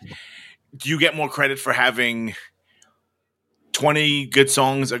like, do you get more credit for having 20 good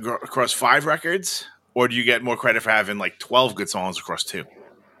songs across 5 records, or do you get more credit for having like 12 good songs across 2?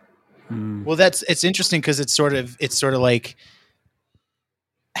 Well, it's interesting because it's sort of like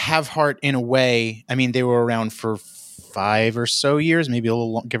Have Heart in a way. I mean, they were around for 5 or so years, maybe a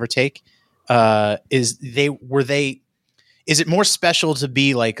little give or take. Is it more special to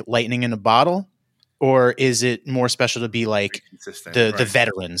be like lightning in a bottle, or is it more special to be like the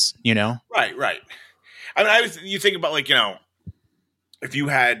veterans? Right. I mean, you think about like if you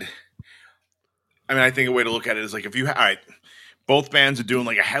had. I mean, I think a way to look at it is like if you all right, both bands are doing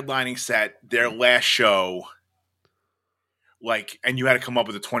like a headlining set, their last show, like, and you had to come up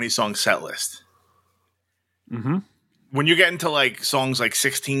with a 20-song set list. Mm-hmm. When you get into like songs like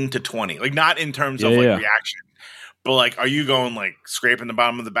 16 to 20, like not in terms of reaction, but like, are you going like scraping the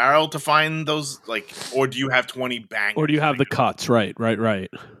bottom of the barrel to find those like, or do you have 20 bangers? Or do you have the cuts? Right.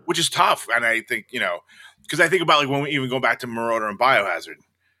 Which is tough. And I think, because I think about like when we even go back to Marauder and Biohazard,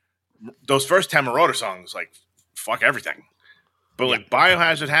 those first 10 Marauder songs, like fuck everything. But like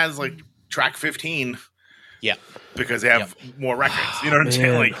Biohazard has like track 15. Yeah. Because they have more records. You know what I'm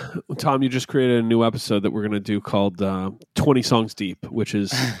saying? Like, Tom, you just created a new episode that we're going to do called 20 Songs Deep, which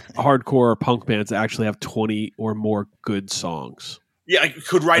is hardcore punk bands that actually have 20 or more good songs. Yeah, I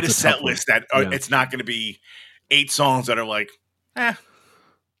could write a set list that it's not going to be 8 songs that are like,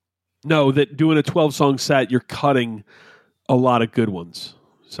 No, that doing a 12-song set, you're cutting a lot of good ones.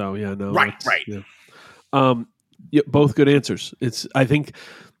 So, yeah, no. Right. Yeah, both good answers. I think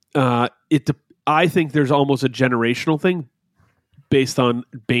there's almost a generational thing based on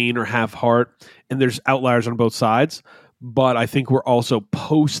Bane or Have Heart, and there's outliers on both sides. But I think we're also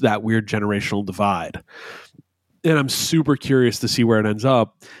post that weird generational divide. And I'm super curious to see where it ends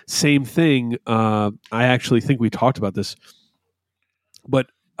up. Same thing. I actually think we talked about this, but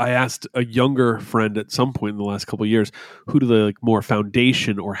I asked a younger friend at some point in the last couple of years, who do they like more,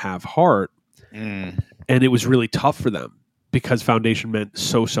 Foundation or Have Heart? And it was really tough for them because Foundation meant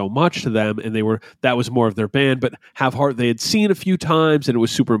so much to them, and that was more of their band. But Have Heart they had seen a few times, and it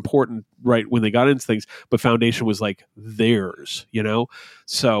was super important right when they got into things. But Foundation was like theirs,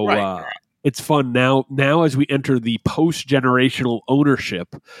 So it's fun now as we enter the post-generational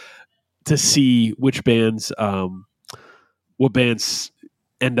ownership to see which bands, what bands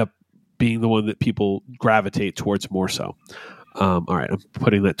end up being the one that people gravitate towards more so. All right, I'm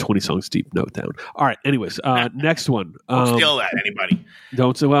putting that 20 songs deep note down. All right, anyways, next one. Don't steal that, anybody.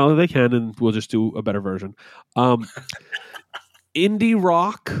 Don't say, well, they can, and we'll just do a better version. Indie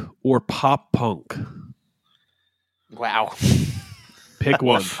rock or pop punk? Wow. Pick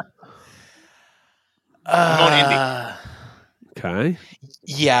one. I'm going indie. Okay.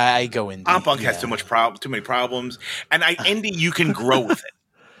 Yeah, I go indie. Pop punk has too many problems, and indie you can grow with it.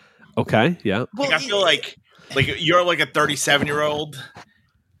 Okay. Yeah. Like, I feel like you're like a 37-year-old.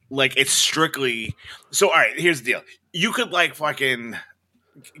 Like it's strictly so. All right, here's the deal. You could like fucking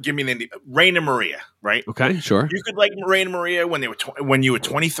give me an indie. Raina Maria, right? Okay. Sure. You could like Raina Maria when you were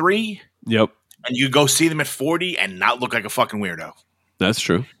 23. Yep. And you go see them at 40 and not look like a fucking weirdo. That's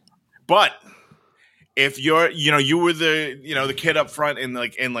true. But if you were the kid up front in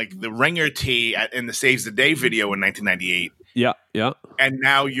the ringer tee in the Saves the Day video in 1998. Yeah. Yeah. And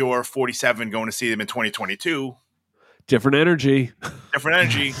now you're 47 going to see them in 2022. Different energy.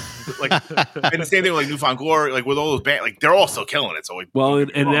 Like, and the same thing with like Newfound Glory, like with all those bands, like they're all still killing it. So like, well,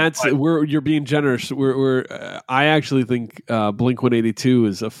 and that's you're being generous. I actually think Blink-182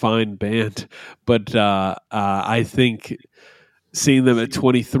 is a fine band, but I think seeing them at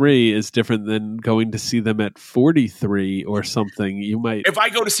 23 is different than going to see them at 43 or something. You might. If I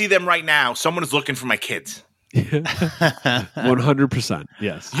go to see them right now, someone is looking for my kids. 100%.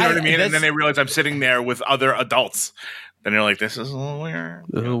 Yes. You know what I mean? And then they realize I'm sitting there with other adults. Then they're like, "This is a little weird."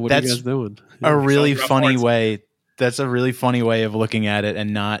 What are you guys doing? A really funny way. That's a really funny way of looking at it,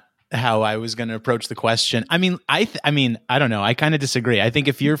 and not how I was going to approach the question. I mean, I don't know. I kind of disagree. I think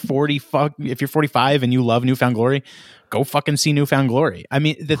if you're 45 and you love Newfound Glory, go fucking see Newfound Glory. I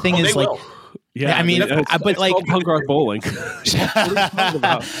mean, the thing is, like. Will. Yeah, I mean, but like punk rock bowling.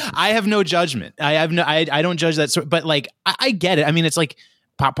 I have no judgment. I don't judge that sort. But like, I get it. I mean, it's like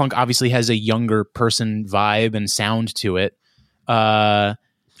pop punk obviously has a younger person vibe and sound to it. I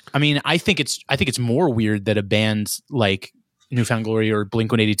mean, I think it's more weird that a band like Newfound Glory or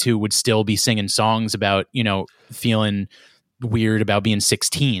Blink-182 would still be singing songs about, feeling weird about being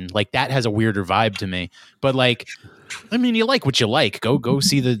 16. Like that has a weirder vibe to me. But like, I mean, you like what you like. Go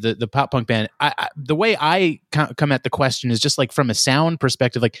see the pop punk band. The way I come at the question is just like from a sound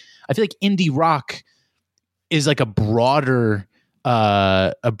perspective. Like I feel like indie rock is like a broader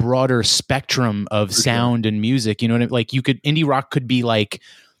spectrum of sound and music. You know what I mean? Like indie rock could be like,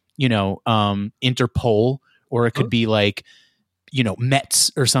 Interpol, or it could be like,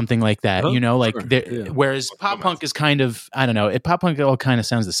 Mets or something like that, whereas pop punk is kind of, I don't know, pop punk all kind of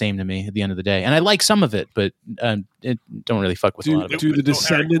sounds the same to me at the end of the day. And I like some of it, but it don't really fuck with a lot of it. Do the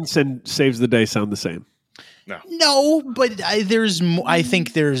Descendants and Saves the Day sound the same? No, but there's I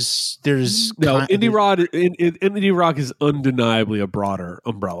think there's indie rock is undeniably a broader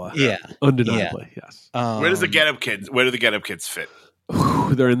umbrella. Yeah. Undeniably, yes. Where do the Get Up Kids fit?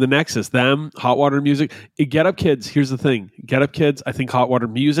 They're in the nexus. Them, Hot Water Music. Get Up Kids, here's the thing. Get Up Kids, I think Hot Water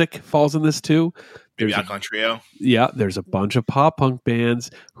Music falls in this too. Maybe Alkaline Trio. Yeah, there's a bunch of pop punk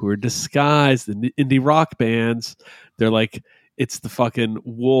bands who are disguised in indie rock bands. They're like, it's the fucking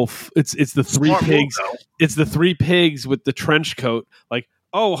wolf. It's the three Smart pigs. Wolf, it's the three pigs with the trench coat. Like,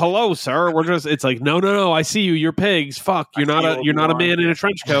 oh, hello, sir. It's like, no. I see you. You're pigs. Fuck. You're not a man in a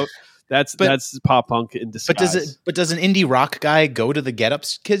trench coat. That's pop punk in disguise. But does an indie rock guy go to the Get Up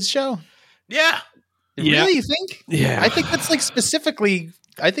Kids show? Yeah. Really, you think? Yeah. I think that's like specifically.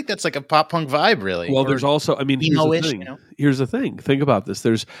 I think that's like a pop punk vibe, really. Well, there's also, I mean, here's the thing. Here's the thing. Think about this.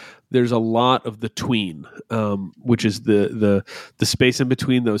 There's a lot of the tween, which is the space in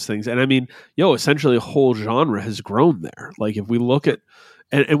between those things. And I mean, essentially a whole genre has grown there. Like if we look at,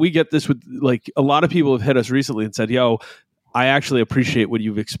 and we get this with like a lot of people have hit us recently and said, I actually appreciate what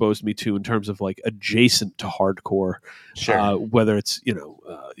you've exposed me to in terms of like adjacent to hardcore, sure. Whether it's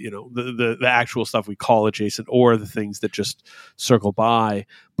the actual stuff we call adjacent or the things that just circle by.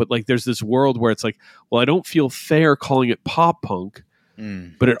 But like, there's this world where it's like, well, I don't feel fair calling it pop punk,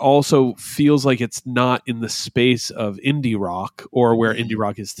 but it also feels like it's not in the space of indie rock or where indie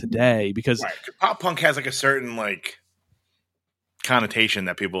rock is today, because pop punk has like a certain like connotation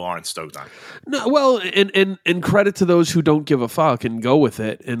that people aren't stoked on. No, well, and credit to those who don't give a fuck and go with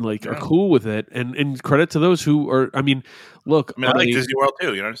it and like are cool with it, and credit to those who are. I mean, look, I like Disney World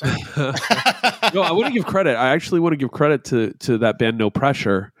too. You know what I'm saying? No, I want to give credit. I actually want to give credit to that band No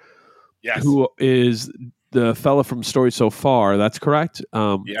Pressure. Yes, who is the fella from Story So Far? That's correct.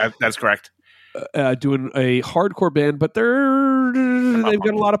 Yeah, that's correct. Doing a hardcore band, but they've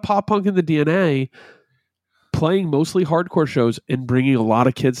got a lot of pop punk in the DNA. Playing mostly hardcore shows and bringing a lot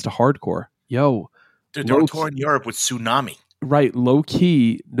of kids to hardcore. Dude, they're on tour in Europe with Tsunami. Right, low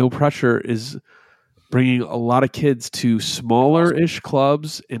key, No Pressure is bringing a lot of kids to smaller-ish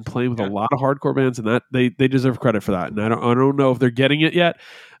clubs and playing with a lot of hardcore bands, and that they deserve credit for that. And I don't know if they're getting it yet.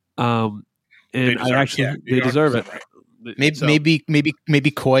 And they deserve it. Maybe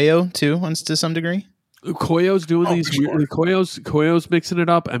Koyo too, to some degree. Koyo's doing these weird, Koyo's mixing it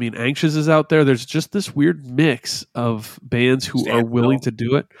up. I mean, Anxious is out there. There's just this weird mix of bands who are willing to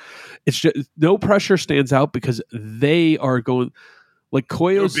do it. It's just No Pressure stands out because they are going like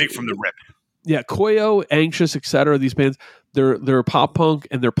Koyo's big from the rip. Yeah, Koyo, Anxious, etc. These bands, they're pop punk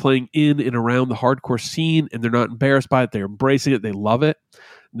and they're playing in and around the hardcore scene, and they're not embarrassed by it. They're embracing it. They love it.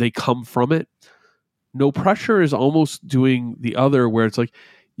 They come from it. No Pressure is almost doing the other, where it's like,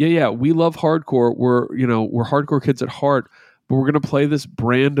 yeah, we love hardcore. We're hardcore kids at heart, but we're going to play this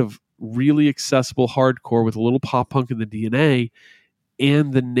brand of really accessible hardcore with a little pop punk in the DNA,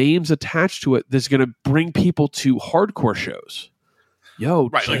 and the names attached to it that's going to bring people to hardcore shows. Yo,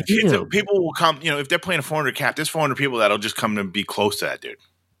 right? Like people will come. If they're playing a 400 cap, there's 400 people that'll just come to be close to that dude.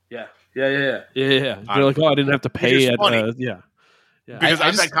 Yeah. They're like, oh, I didn't have to pay it. Because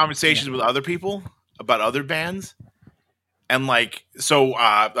I've had conversations with other people about other bands. And like, so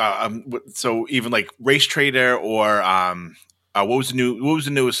even like Race Trader or what was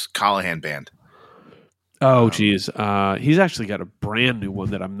the newest Callahan band? Oh, geez, he's actually got a brand new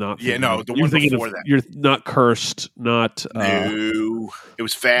one that I'm not. Yeah, no, the one before that. You're not Cursed, not. No, it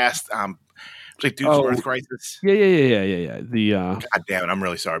was Fast. It's like Dude's Earth Crisis. Yeah. God damn it! I'm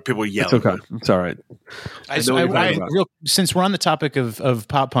really sorry. People are yelling. It's okay. It's all right. Since we're on the topic of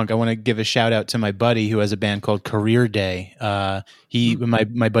pop punk, I want to give a shout out to my buddy who has a band called Career Day.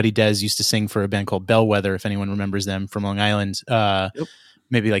 My buddy Des used to sing for a band called Bellwether, if anyone remembers them, from Long Island.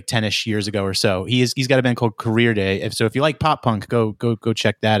 Maybe like 10-ish years ago or so. He's got a band called Career Day. So if you like pop punk, go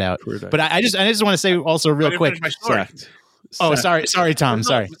check that out. But I just want to say also real quick. Oh, sorry, Tom.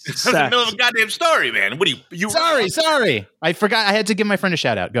 Sorry. It's in the middle of a goddamn story, man. What are you? Sorry. I forgot. I had to give my friend a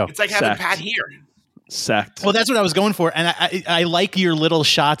shout out. Go. It's like having Pat here. Sect. Well, that's what I was going for, and I like your little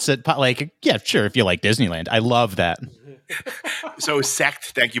shots at like, yeah, sure. If you like Disneyland, I love that. So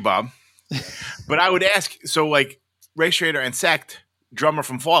Sect, thank you, Bob. But I would ask, so like Race Trader and Sect, drummer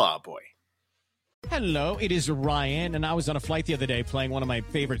from Fall Out Boy. Hello, it is Ryan, and I was on a flight the other day playing one of my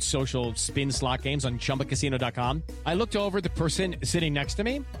favorite social spin slot games on ChumbaCasino.com. I looked over at the person sitting next to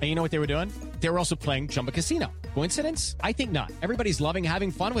me, and you know what they were doing? They were also playing Chumba Casino. Coincidence? I think not. Everybody's loving having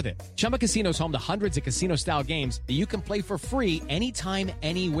fun with it. Chumba Casino is home to hundreds of casino-style games that you can play for free anytime,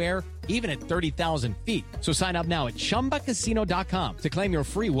 anywhere, even at 30,000 feet. So sign up now at ChumbaCasino.com to claim your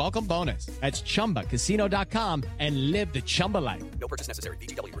free welcome bonus. That's ChumbaCasino.com and live the Chumba life. No purchase necessary.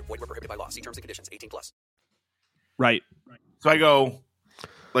 VGW. Void where prohibited by law. See terms and conditions. 18+. Right. So I go,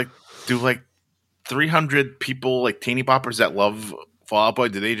 like, do like 300 people, like teeny boppers that love Fall Out Boy,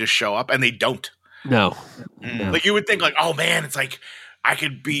 do they just show up? And they don't. No. Like you would think, like, oh man, it's like I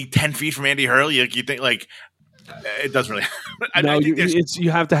could be 10 feet from Andy Hurley. Like you think, like it doesn't really.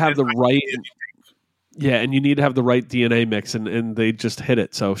 You have to have the right. Yeah, and you need to have the right DNA mix, and they just hit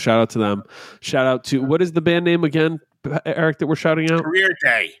it. So shout out to them. Shout out to, what is the band name again, Eric, that we're shouting out? Career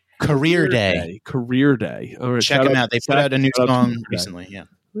Day. Career Day. All right, check them out. They put out a new song recently. Yeah.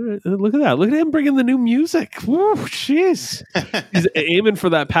 Look at that. Look at him bringing the new music. Whoa, jeez. He's aiming for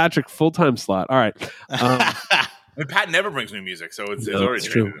that Patrick full-time slot. All right. Pat never brings new music, so it's already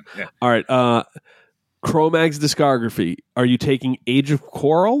true. Yeah. All right. Cro-Mag's discography. Are you taking Age of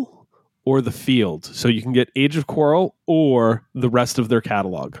Quarrel or The Field? So you can get Age of Quarrel or the rest of their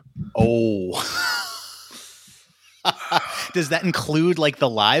catalog. Oh. Does that include like the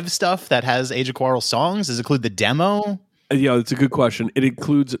live stuff that has Age of Quarrel songs? Does it include the demo? Yeah, it's a good question. It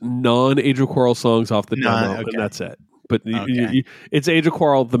includes non-Age of Quarrel songs off the demo, and that's it. But it's Age of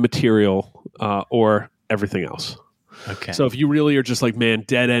Quarrel, the material, or everything else. Okay. So if you really are just like, man,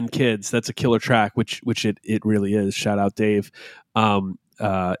 Dead End Kids, that's a killer track, which it really is. Shout out Dave.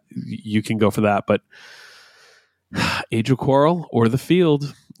 You can go for that, but Age of Quarrel or The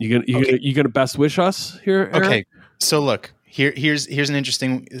Field. You gonna best wish us here, Eric? Okay. So look, here's an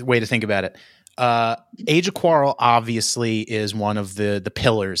interesting way to think about it. Age of Quarrel obviously is one of the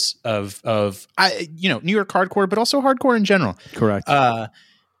pillars of New York hardcore, but also hardcore in general. Correct. Let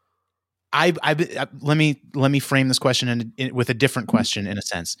me frame this question with a different question in a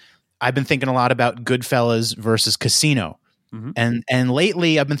sense. I've been thinking a lot about Goodfellas versus Casino, and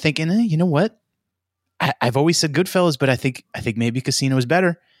lately I've been thinking, you know what? I've always said Goodfellas, but I think maybe Casino is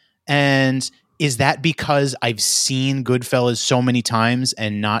better. And is that because I've seen Goodfellas so many times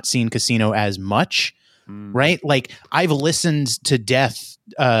and not seen Casino as much? Right? Like I've listened to death.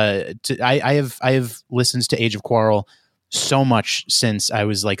 I have listened to Age of Quarrel so much since I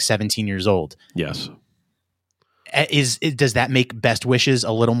was like 17 years old. Yes. does that make Best Wishes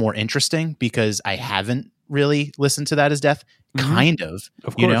a little more interesting because I haven't really listened to That Is Death? Kind of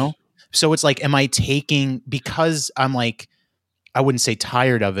course. You know? So it's like, am I taking, because I'm like, I wouldn't say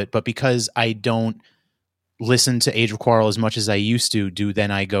tired of it, but because I don't listen to Age of Quarrel as much as I used to do,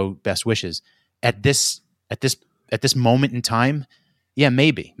 then I go Best Wishes. At this moment in time, yeah,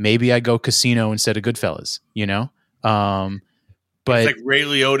 maybe I go Casino instead of Goodfellas, you know? But it's like Ray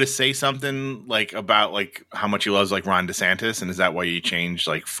Liotta say something like about like how much he loves like Ron DeSantis, and is that why you changed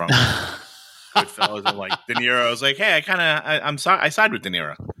like from Goodfellas and like De Niro? I was like, hey, I side with De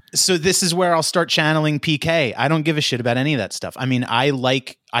Niro. So this is where I'll start channeling PK. I don't give a shit about any of that stuff. I mean, I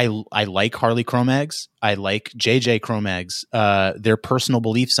like Harley Cro-Mags. I like JJ Cro-Mags. Their personal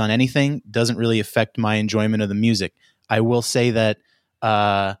beliefs on anything doesn't really affect my enjoyment of the music. I will say that,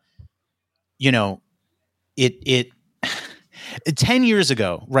 you know, it 10 years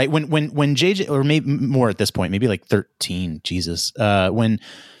ago, right? When JJ, or maybe more at this point, maybe like 13, Jesus, when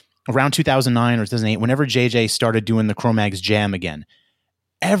around 2009 or 2008, whenever JJ started doing the Cro-Mags jam again,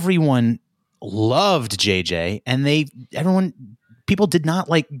 everyone loved JJ, and people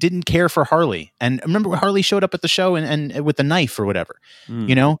didn't care for Harley. And remember when Harley showed up at the show and with the knife or whatever,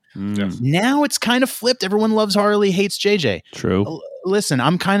 you know? Yes. Now it's kind of flipped. Everyone loves Harley, hates JJ. True. Listen,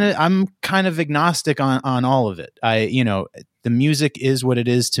 I'm kind of agnostic on all of it. The music is what it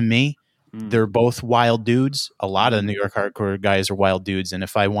is to me. They're both wild dudes. A lot of New York hardcore guys are wild dudes. And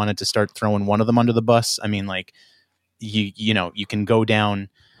if I wanted to start throwing one of them under the bus, I mean, like, you can go down.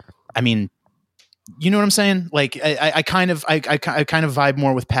 I mean, you know what I'm saying? Like, I kind of vibe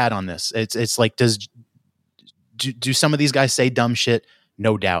more with Pat on this. It's like, do some of these guys say dumb shit?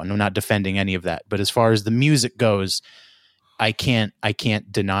 No doubt. And I'm not defending any of that. But as far as the music goes, I can't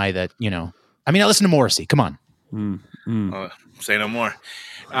deny that, you know, I mean, I listen to Morrissey. Come on. Say no more.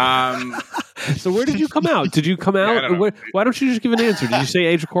 So where did you come out? Did you come out? Why don't you just give an answer? Did you say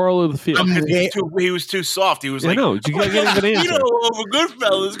Age of Quarrel or The Field? He was too soft. He was like, no, you gotta give an answer. You know, over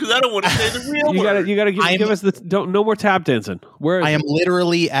Goodfellas because I don't want to say the real word. You gotta give us no more tap dancing. Where I am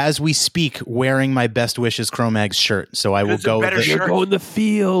literally, as we speak, wearing my Best Wishes Cro-Mags shirt. So I will go. You're going The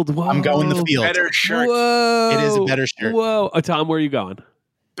Field. Whoa. I'm going The Field. Better shirt. Whoa. It is a better shirt. Whoa, Tom, where are you going?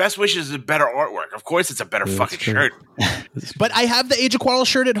 Best Wishes is a better artwork. Of course, it's a better fucking shirt. But I have the Age of Quarrel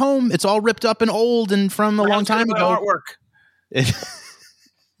shirt at home. It's all ripped up and old and from a long time ago. Artwork.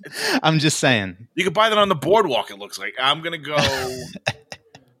 I'm just saying. You can buy that on the boardwalk. It looks like I'm gonna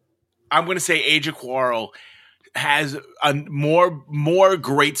say Age of Quarrel has more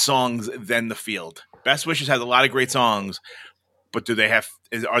great songs than The Field. Best Wishes has a lot of great songs, but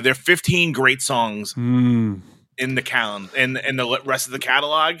are there 15 great songs? In the calendar and the rest of the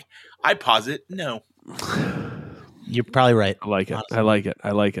catalog, I posit no. You're probably right. I like it. Honestly.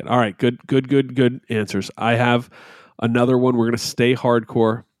 I like it. All right, good answers. I have another one. We're gonna stay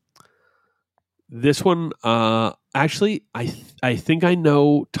hardcore. This one, actually, I think I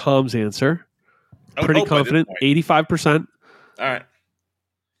know Tom's answer. Pretty confident, 85%. All right.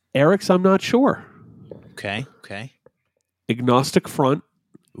 Eric's, I'm not sure. Okay. Agnostic Front,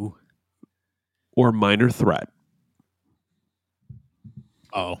 or Minor Threat.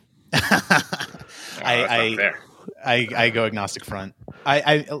 Oh, I go Agnostic Front.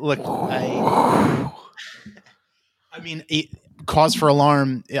 I mean, Cause for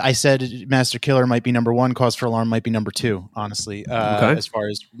Alarm. I said Master Killer might be number one. Cause for Alarm might be number two. Honestly, as far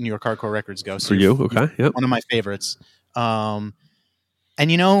as New York hardcore records go. So for you, okay, yep. One of my favorites. And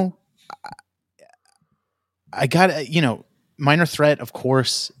you know, I got Minor Threat. Of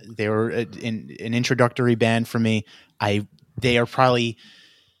course, they were an introductory band for me. They are probably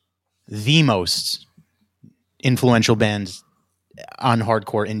the most influential band on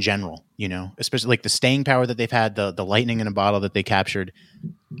hardcore in general, you know, especially like the staying power that they've had, the lightning in a bottle that they captured.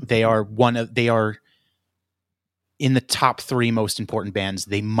 They are in the top three most important bands.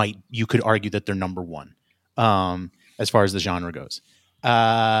 You could argue that they're number one, as far as the genre goes.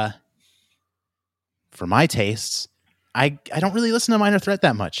 For my tastes, I don't really listen to Minor Threat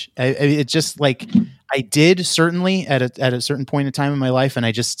that much. It's just like I did certainly at a certain point in time in my life, and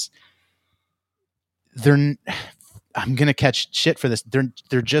I'm gonna catch shit for this.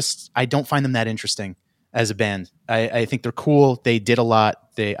 They're just, I don't find them that interesting as a band. I think they're cool. They did a lot.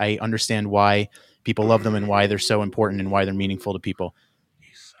 I understand why people love them and why they're so important and why they're meaningful to people.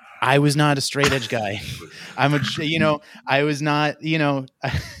 I was not a straight edge guy. I was not,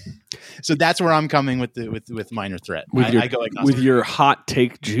 so that's where I'm coming with Minor Threat. I go like with your hot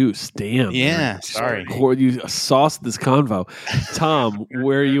take juice. Damn. Yeah. Sorry. You sauced this convo. Tom,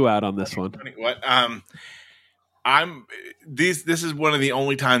 where are you at on this one? What? This is one of the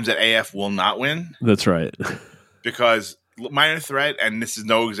only times that AF will not win. That's right. because Minor Threat, and this is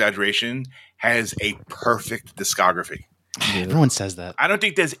no exaggeration, has a perfect discography. Everyone says that. I don't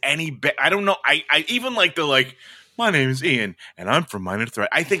think there's any. I don't know. I even like the My name is Ian, and I'm from Minor Threat.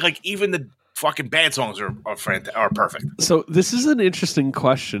 I think even the fucking bad songs are perfect. So this is an interesting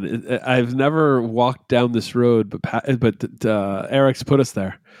question. I've never walked down this road, but Eric's put us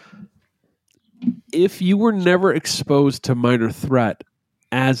there. If you were never exposed to Minor Threat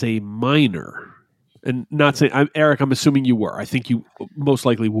as a minor, and not saying Eric, I'm assuming you were. I think you most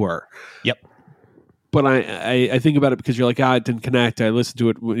likely were. Yep. But I think about it because you're like, it didn't connect. I listened to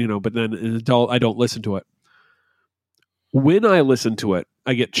it, but then an adult, I don't listen to it. When I listen to it,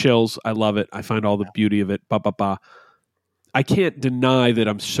 I get chills. I love it. I find all the beauty of it. I can't deny that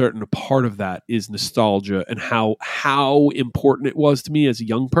I'm certain a part of that is nostalgia and how important it was to me as a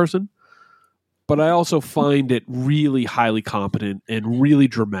young person. But I also find it really highly competent and really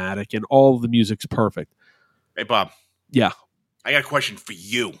dramatic, and all of the music's perfect. Hey, Bob. Yeah. I got a question for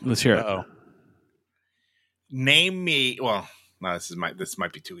you. Let's hear it. Name me. Well, no, this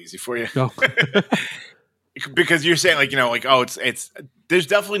might be too easy for you. No. Because you're saying it's there's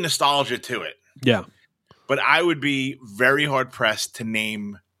definitely nostalgia to it. Yeah. But I would be very hard pressed to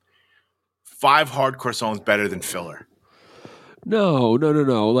name 5 hardcore songs better than Filler. No.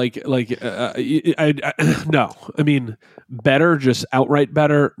 No. I mean, better, just outright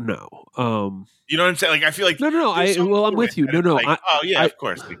better. No. You know what I'm saying? I feel like no. I'm with you. No. Of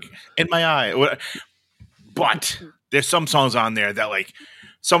course. In my eye. But there's some songs on there that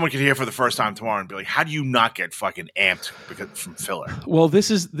someone could hear for the first time tomorrow and be like, how do you not get fucking amped from Filler? Well,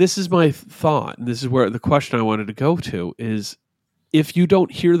 this is my thought, and this is where the question I wanted to go to is, if you don't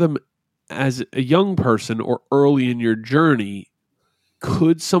hear them as a young person or early in your journey,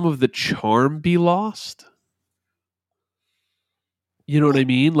 could some of the charm be lost? You know what I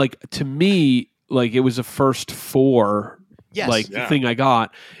mean? To me, it was a first 4 thing I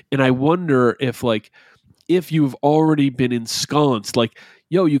got, and I wonder if you've already been ensconced,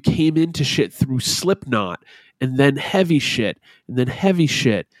 you came into shit through Slipknot, and then heavy shit, and then heavy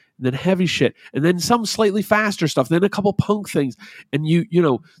shit, and then heavy shit, and then some slightly faster stuff, then a couple punk things, and you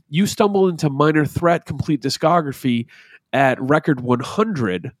stumble into Minor Threat complete discography at record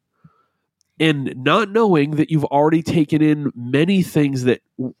 100, and not knowing that you've already taken in many things that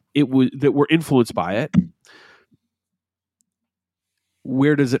were influenced by it.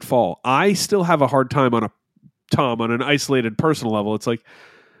 Where does it fall? I still have a hard time on an isolated personal level. It's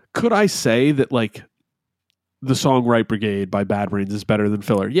could I say that the song Right Brigade by Bad Brains is better than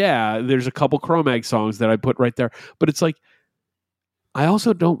Filler? Yeah, there's a couple Cro-Mag songs that I put right there, but it's I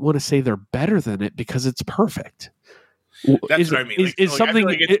also don't want to say they're better than it because it's perfect. That's what I mean. Is something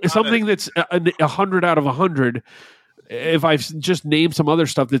that's 100 out of 100. If I just name some other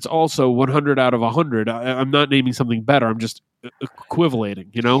stuff that's also 100 out of 100, I'm not naming something better. I'm just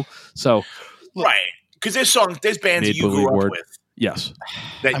equivalating, So right, because there's bands that you grew up with. Yes,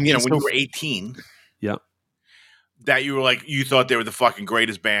 that when you were 18. Yeah, that you were you thought they were the fucking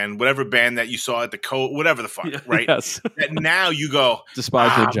greatest band, whatever band that you saw at the whatever the fuck, right? Yes. That now you go,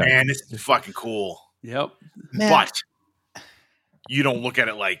 despise man, this is fucking cool. Yep, man. But you don't look at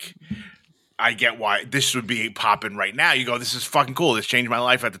it I get why this would be popping right now. You go, this is fucking cool. This changed my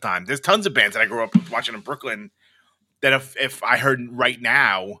life at the time. There's tons of bands that I grew up watching in Brooklyn that if I heard right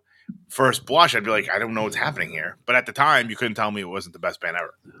now, first blush, I'd be I don't know what's happening here. But at the time, you couldn't tell me it wasn't the best band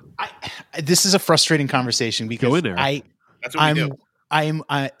ever. This is a frustrating conversation because go in there. That's what we do.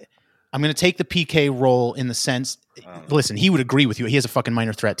 I'm going to take the PK role in the sense. Listen, he would agree with you. He has a fucking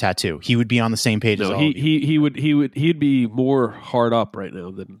Minor Threat tattoo. He would be on the same page as all of you. He'd be more hard up right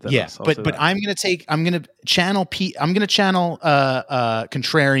now than us. But I'm going to channel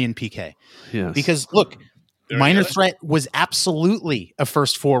contrarian PK. Yes. Because look, Minor Threat was absolutely a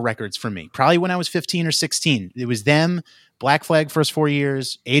first 4 records for me. Probably when I was 15 or 16. It was them, Black Flag first 4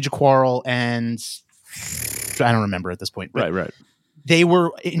 years, Age of Quarrel, and I don't remember at this point. But right. They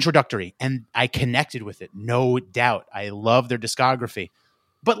were introductory, and I connected with it, no doubt. I love their discography.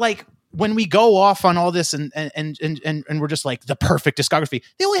 But when we go off on all this and we're just the perfect discography,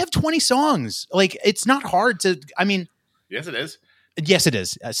 they only have 20 songs. It's not hard to. I mean, yes, it is. Yes, it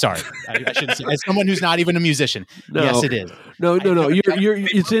is. Sorry, I shouldn't say. As someone who's not even a musician, yes, it is. No.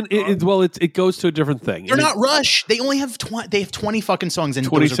 It goes to a different thing. They're not Rush. They only have 20. They have 20 fucking songs and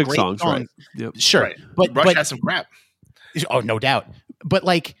 26 songs. Right. Yep. Sure, right. But Rush has some crap. Oh, no doubt. But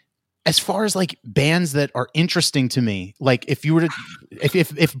as far as bands that are interesting to me, if you were to,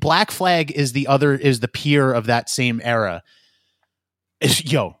 if Black Flag is the peer of that same era, a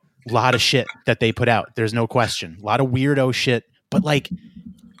lot of shit that they put out. There's no question. A lot of weirdo shit. But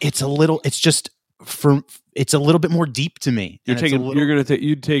it's just for it's a little bit more deep to me.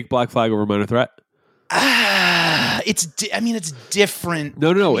 You'd take Black Flag over Minor Threat. It's different.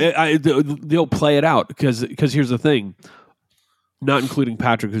 No. They'll play it out because here's the thing. Not including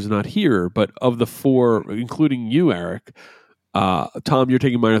Patrick, who's not here, but of the four, including you, Eric, Tom, you're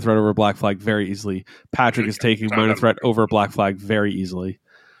taking Minor Threat over Black Flag very easily. Patrick is taking Minor Threat over Black Flag very easily.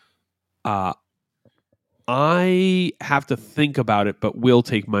 I have to think about it, but will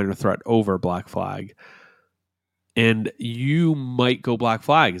take Minor Threat over Black Flag. And you might go Black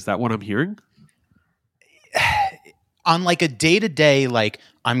Flag. Is that what I'm hearing? On like a day-to-day, like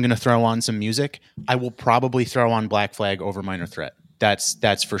I'm going to throw on some music, I will probably throw on Black Flag over Minor Threat.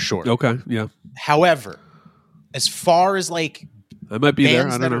 That's for sure. Okay, yeah. However, as far as like I might be there.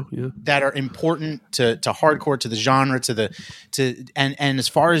 I don't know. Yeah. That are important to hardcore, to the genre, and as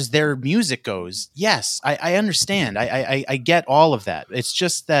far as their music goes, yes, I understand. I get all of that. It's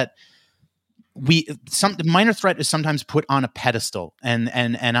just that Minor Threat is sometimes put on a pedestal, and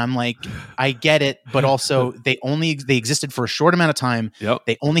I'm like, I get it, but also they existed for a short amount of time. Yep.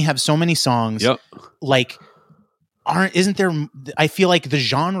 They only have so many songs. Yep. Like, isn't there? I feel like the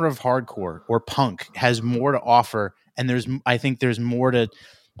genre of hardcore or punk has more to offer, and I think there's more to.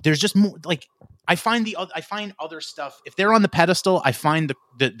 There's just more. Like, I find other stuff. If they're on the pedestal, I find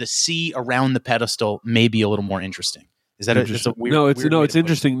the sea around the pedestal maybe a little more interesting. Is that it's a weird? It's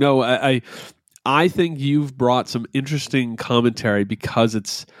interesting. No, I think you've brought some interesting commentary because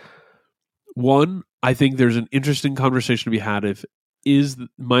it's one. I think there's an interesting conversation to be had is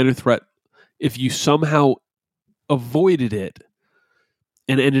Minor Threat, if you somehow avoided it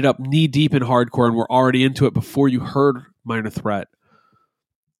and ended up knee deep in hardcore and were already into it before you heard Minor Threat,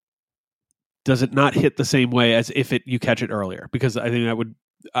 does it not hit the same way as if you catch it earlier? Because I think that would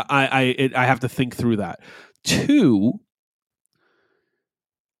I have to think through that. Two.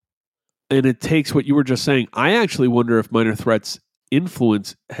 And it takes what you were just saying. I actually wonder if Minor Threat's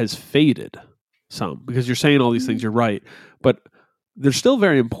influence has faded some, because you're saying all these things. You're right, but they're still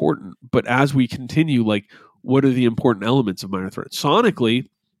very important. But as we continue, like, what are the important elements of Minor Threat sonically?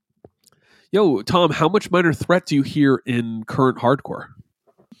 Tom, how much Minor Threat do you hear in current hardcore?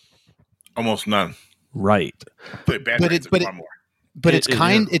 Almost none. Right, but it's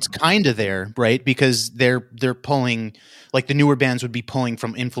kind of there, right? Because they're pulling, like, the newer bands would be pulling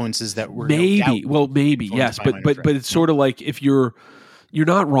from influences that were maybe yes, but it's sort of like, if you're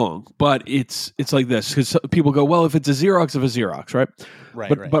not wrong, but it's like this, because people go, well, if it's a Xerox of a Xerox, right?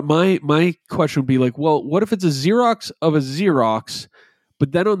 Right. But my question would be like, well, what if it's a Xerox of a Xerox,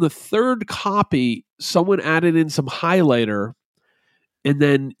 but then on the third copy, someone added in some highlighter, and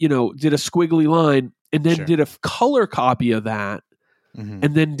then did a squiggly line, and then did a color copy of that. Mm-hmm.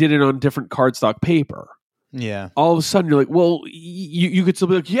 And then did it on different cardstock paper. Yeah. All of a sudden, you're like, well, you could still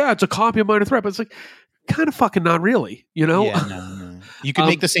be like, yeah, it's a copy of Minor Threat, but it's like, kind of fucking not really, Yeah, no. You could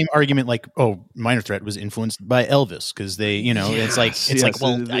make the same argument, like, oh, Minor Threat was influenced by Elvis because they, it's like,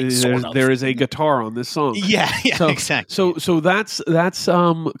 well, there is a guitar on this song. Yeah, exactly. So that's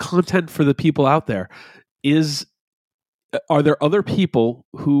content for the people out there. Are there other people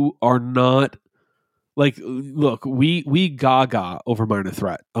who are not? Like, look, we gaga over Minor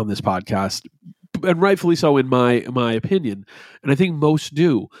Threat on this podcast, and rightfully so, in my opinion, and I think most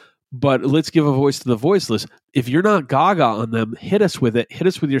do. But let's give a voice to the voiceless. If you're not gaga on them, hit us with it. Hit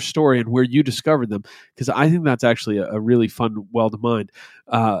us with your story and where you discovered them, because I think that's actually a really fun well to mind.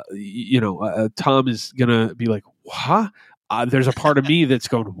 Tom is gonna be like, "What?" There's a part of me that's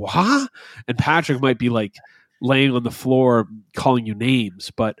going, "What?" And Patrick might be like laying on the floor calling you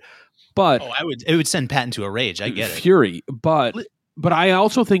names, but it would send Pat into a rage. I get it. Fury. But I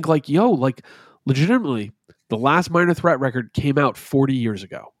also think, like, legitimately, the last Minor Threat record came out 40 years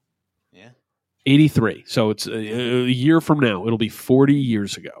ago. Yeah. 83. So it's a year from now. It'll be 40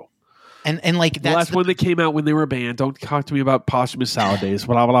 years ago. And like, that's the last one that came out when they were a band. Don't talk to me about Posthumous Salad Days,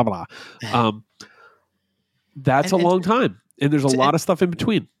 blah, blah, blah. That's a long time. And there's a lot of stuff in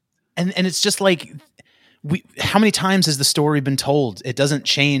between. And it's just like, how many times has the story been told? It doesn't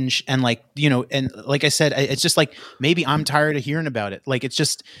change. And like, and like I said, it's just like, maybe I'm tired of hearing about it. Like, it's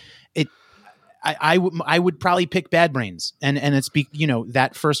just, I would probably pick Bad Brains. And it's,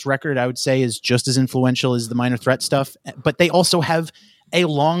 that first record I would say is just as influential as the Minor Threat stuff, but they also have a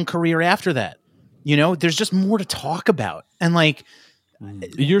long career after that. There's just more to talk about. And like,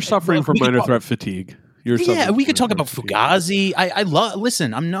 you're suffering from Minor Threat fatigue. We could talk about Fugazi. I love.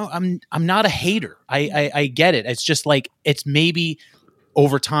 Listen, I'm not a hater. I get it. It's just like, it's maybe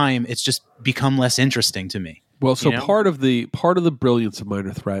over time it's just become less interesting to me. Well, so part of the brilliance of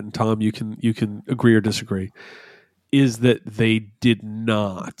Minor Threat, and Tom, you can agree or disagree, is that they did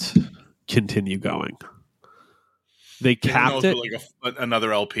not continue going. They capped it. Like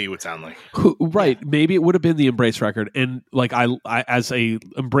another LP would sound like. Right. Maybe it would have been the Embrace record. And like I as a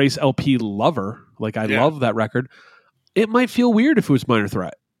Embrace LP lover, like I love that record. It might feel weird if it was Minor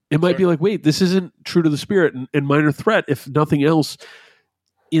Threat. It might be like, wait, this isn't true to the spirit. And Minor Threat, if nothing else,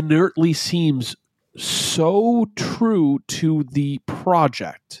 inertly seems so true to the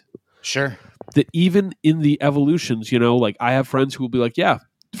project. Sure. That even in the evolutions, like I have friends who will be like, yeah,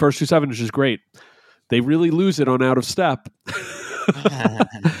 first 2 7-inch is great. They really lose it on Out of Step.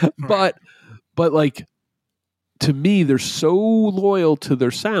 but like, to me, they're so loyal to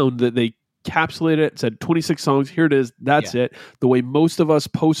their sound that they encapsulated it, said 26 songs, here it is, that's it. The way most of us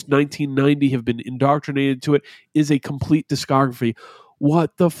post 1990 have been indoctrinated to it is a complete discography.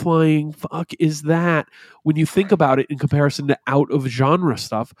 What the flying fuck is that? When you think about it in comparison to out of genre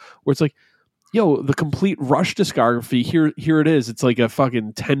stuff, where it's like, yo, the complete Rush discography, here it is. It's like a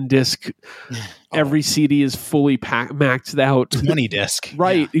fucking 10 disc. Every CD is fully maxed out. 20 disc.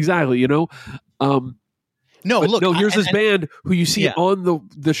 Right, exactly, No, here's this band who you see on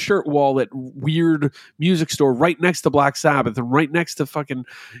the shirt wall at weird music store right next to Black Sabbath and right next to fucking,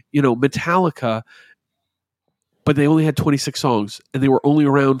 Metallica. But they only had 26 songs and they were only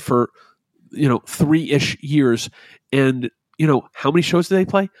around for, 3-ish years. And, how many shows did they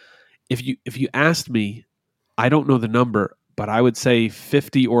play? If you asked me, I don't know the number, but I would say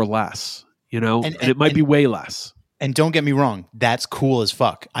 50 or less, and it might be way less. And don't get me wrong, that's cool as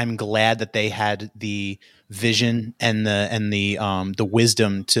fuck. I'm glad that they had the vision and the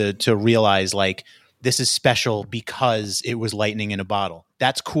wisdom to realize like this is special because it was lightning in a bottle.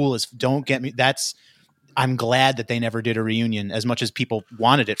 That's cool as don't get me. I'm glad that they never did a reunion as much as people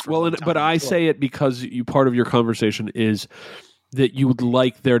wanted it. But I say it because part of your conversation is that you would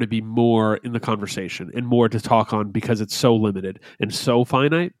like there to be more in the conversation and more to talk on because it's so limited and so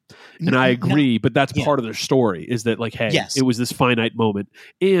finite. And I agree, but that's part of their story is that like, hey, it was this finite moment.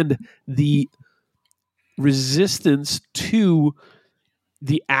 And the resistance to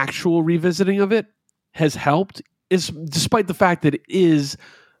the actual revisiting of it has helped, is despite the fact that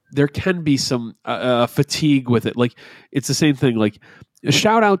there can be some fatigue with it. Like it's the same thing. Like a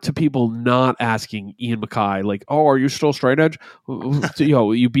shout out to people not asking Ian MacKaye, like, oh, are you still straight edge?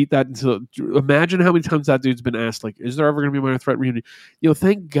 You beat that into. Imagine how many times that dude's been asked, like, is there ever going to be a Minor Threat reunion?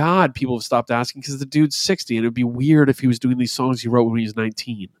 Thank God people have stopped asking because the dude's 60 and it'd be weird if he was doing these songs he wrote when he was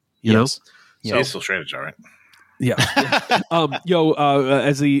 19. You know? So he's still straight edge, all right. Yeah.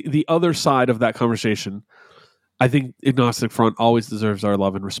 As the other side of that conversation, I think Agnostic Front always deserves our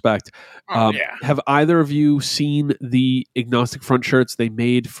love and respect. Have either of you seen the Agnostic Front shirts they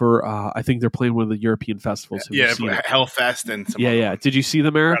made for, I think they're playing one of the European festivals. Hellfest and some Yeah. Did you see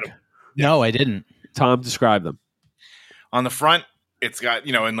them, Eric? No, I didn't. Tom, describe them. On the front, it's got,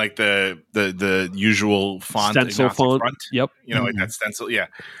 in like the usual font. Stencil font. Front, yep. Like that stencil. Yeah.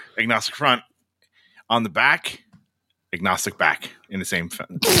 Agnostic Front. On the back, Agnostic Back in the same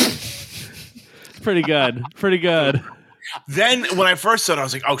font. Pretty good. Then when I first saw it, I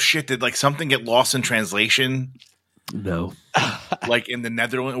was like, oh shit, did like something get lost in translation? No. Like in the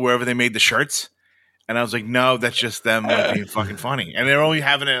Netherlands, wherever they made the shirts. And I was like, no, that's just them being fucking funny. And they're only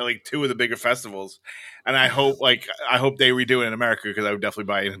having it at like 2 of the bigger festivals. And I hope they redo it in America because I would definitely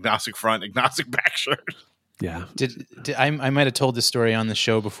buy an Agnostic Front, Agnostic Back shirt. Yeah. Did I might have told this story on the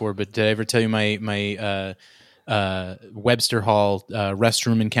show before, but did I ever tell you my Webster Hall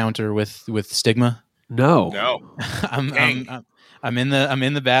restroom encounter with Stigma? No. I'm in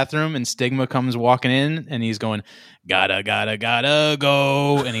the bathroom and Stigma comes walking in and he's going, gotta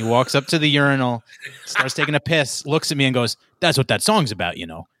go, and he walks up to the urinal, starts taking a piss, looks at me and goes, that's what that song's about,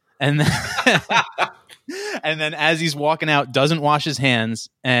 and then and then as he's walking out, doesn't wash his hands,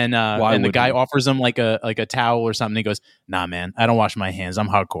 and the guy offers him like a towel or something. He goes, nah man, I don't wash my hands, I'm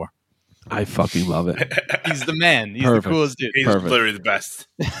hardcore. I fucking love it. He's the man. He's the coolest dude. He's literally the best.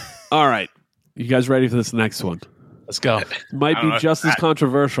 All right. You guys ready for this next one? Let's go. Might be just as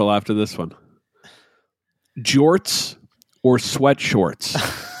controversial after this one. Jorts or sweat shorts?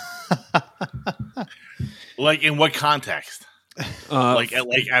 Like in what context?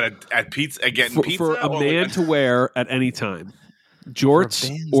 At pizza, getting pizza? For a man to wear at any time.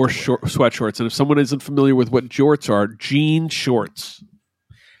 Jorts or sweat shorts. And if someone isn't familiar with what jorts are, jean shorts.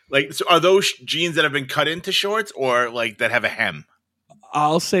 Like, so are those jeans that have been cut into shorts or like that have a hem?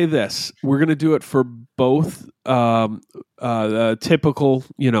 I'll say this. We're going to do it for both typical,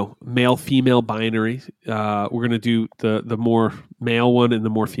 male-female binary. We're going to do the more male one and the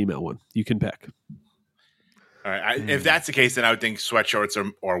more female one. You can pick. All right. If that's the case, then I would think sweat shorts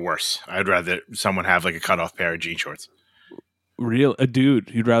are worse. I'd rather someone have like a cut-off pair of jean shorts. A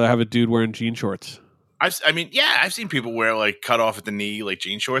dude. You'd rather have a dude wearing jean shorts. I've seen people wear like cut off at the knee, like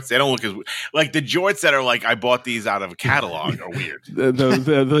jean shorts. They don't look as like the jorts that are like I bought these out of a catalog are weird.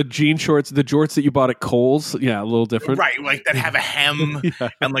 the jean shorts, the jorts that you bought at Kohl's, yeah, a little different, right? Like that have a hem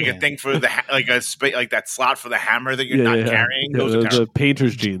and like a thing for the like that slot for the hammer that you're not carrying. Those are the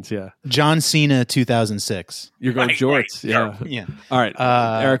painter's jeans, yeah. John Cena 200006. You're going jorts, yeah. All right,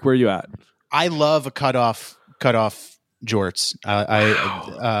 Eric, where are you at? I love a cut off jorts.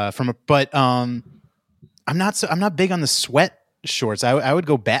 I'm not big on the sweat shorts. I would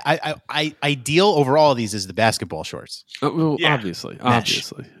go back. I ideal over all of these is the basketball shorts. Obviously.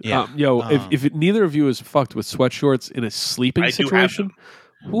 Yeah. If neither of you is fucked with sweat shorts in a sleeping situation,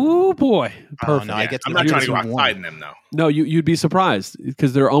 oh boy, perfect. No, I'm not trying to go outside in them though. No, you'd be surprised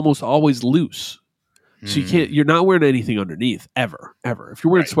because they're almost always loose. So you're not wearing anything underneath ever. If you're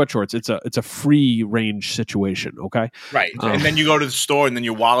wearing sweat shorts, it's a free range situation. Okay. Right. And then you go to the store and then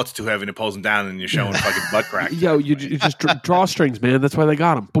your wallet's too heavy and it pulls them down and you're showing fucking butt crack. You just drawstrings, man. That's why they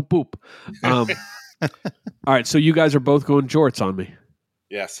got them. Boop, boop. All right. So you guys are both going jorts on me.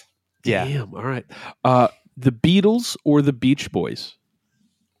 Yes. Yeah. Damn. All right. The Beatles or the Beach Boys?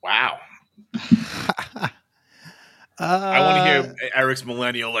 Wow. I want to hear Eric's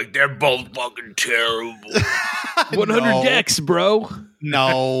millennial like they're both fucking terrible. 100 decks, bro.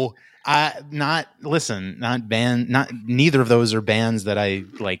 No, not neither of those are bands that I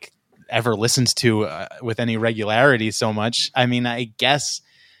like ever listened to with any regularity so much. I mean, I guess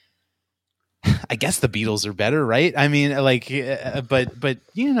the Beatles are better, right? I mean, like, but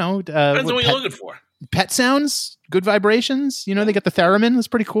you know, depends on what you're looking for. Pet Sounds, Good Vibrations. You know, they got the theremin. That's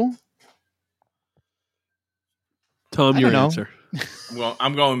pretty cool. Tom, your answer. Well,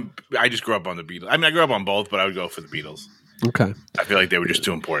 I just grew up on the Beatles. I mean, I grew up on both, but I would go for the Beatles. Okay. I feel like they were just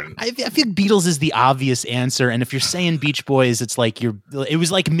too important. I feel Beatles is the obvious answer, and if you're saying Beach Boys, it's like it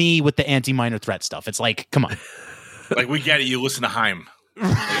was like me with the anti-minor threat stuff. It's like, come on. Like, we get it. You listen to Haim.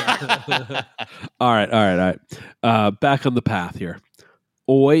 All right. Back on the path here.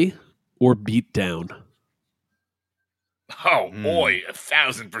 Oi or Beat Down? Oh, Oi,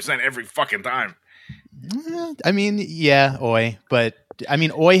 1,000% every fucking time. I mean, yeah, Oi, but I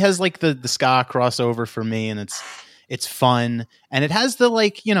mean, Oi has like the ska crossover for me, and it's fun, and it has the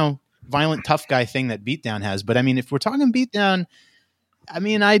like, you know, violent tough guy thing that Beatdown has. But I mean, if we're talking Beatdown, I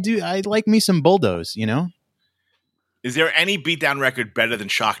mean, I like me some Bulldoze, you know. Is there any Beatdown record better than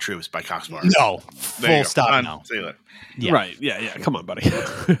Shock Troops by Cox Bar? No, full stop. No, say that. Yeah. Right? Yeah. Come on, buddy.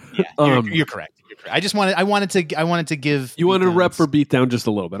 You're correct. I wanted to give. You wanted to rep for Beatdown just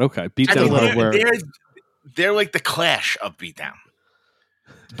a little bit. Okay, Beatdown. They're like the Clash of Beatdown.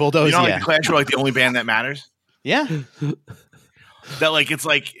 Bulldoze, you know, like the Clash were like the only band that matters. Yeah. That like it's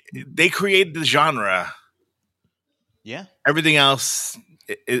like they created the genre. Yeah. Everything else,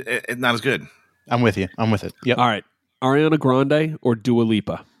 it's not as good. I'm with you. I'm with it. Yep. All right, Ariana Grande or Dua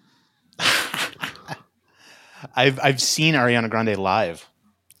Lipa? I've seen Ariana Grande live.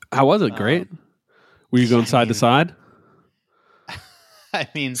 How was it? Great. Were you going side to side? I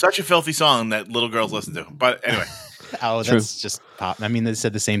mean, such a filthy song that little girls listen to. But anyway, that's just pop. I mean, they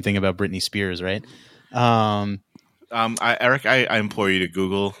said the same thing about Britney Spears, right? Eric, I implore you to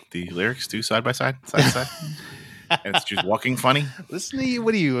Google the lyrics too, side by side. And it's just walking funny. Listen to you.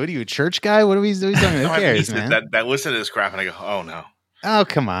 What are you, a church guy? What are we doing? Who cares, man? That listen to this crap and I go, oh no. Oh,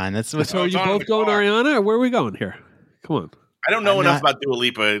 come on. That's what. So are you both going Ariana, or where are we going here? Come on. I don't know enough about Dua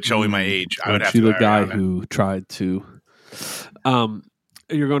Lipa showing my age. I would have to. The guy who tried to.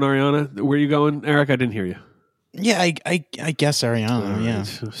 You're going Ariana. Where are you going, Eric? I didn't hear you. Yeah, I guess Ariana. Yeah,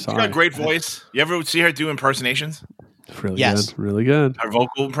 sorry. She's got a great voice. You ever see her do impersonations? Really good. Really good. Her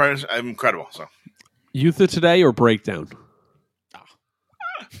vocal impression, incredible. So, Youth of Today or Breakdown?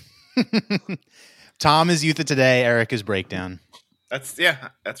 Tom is Youth of Today. Eric is Breakdown. That's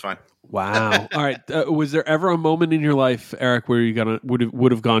fine. Wow. All right. Was there ever a moment in your life, Eric, where you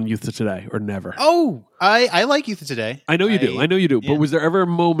would have gone Youth of Today or never? Oh, I like Youth of Today. I know you do. Yeah. But was there ever a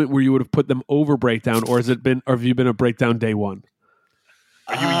moment where you would have put them over Breakdown, or have you been a Breakdown day one?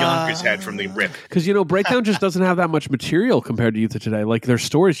 Are you a Yonkers head from the rip? Because Breakdown just doesn't have that much material compared to Youth of Today. Like their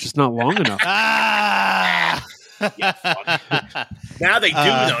story's just not long enough. Now they do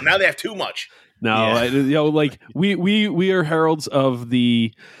though. Now they have too much. No, like we are heralds of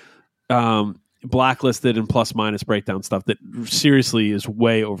the blacklisted and plus minus breakdown stuff that seriously is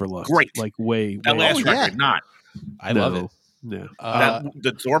way overlooked. Great, like way. That last record, not. I love it. Yeah,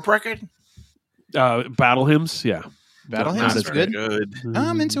 the Thorpe record, Battle Hymns. Yeah, Battle Hymns is good.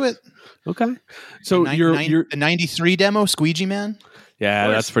 I'm into it. Okay, so you're the '93 demo, Squeegee Man. Yeah,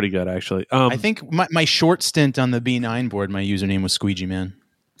 that's pretty good actually. I think my short stint on the B9 board, my username was Squeegee Man.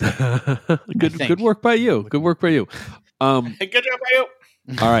 Good work by you. Good work by you. Good job by you.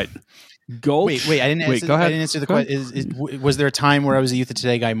 All right. Gulch. Wait, I didn't answer, go ahead. I didn't answer the question. Was there a time where I was a Youth of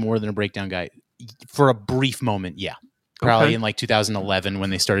Today guy more than a Breakdown guy? For a brief moment, yeah. Probably in like 2011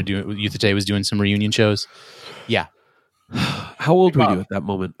 when they started doing Youth of Today was doing some reunion shows. Yeah. How old were you at that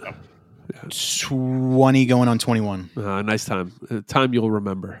moment? 20 going on 21. Nice time. Time you'll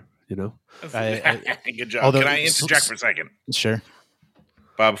remember, you know? Good job. Can I interject for a second? Sure.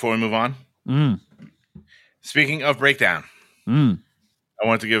 Bob, before we move on. Speaking of Breakdown, I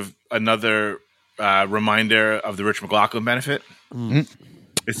want to give another reminder of the Rich McLaughlin benefit.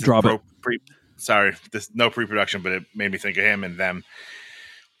 Drop it. Sorry, no pre-production, but it made me think of him and them.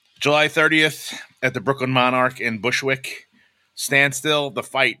 July 30th at the Brooklyn Monarch in Bushwick. Standstill, The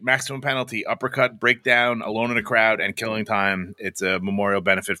Fight, Maximum Penalty, Uppercut, Breakdown, Alone in a Crowd, and Killing Time. It's a memorial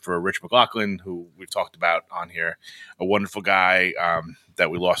benefit for Rich McLaughlin, who we've talked about on here. A wonderful guy that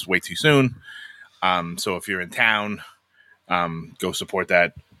we lost way too soon. So if you're in town, go support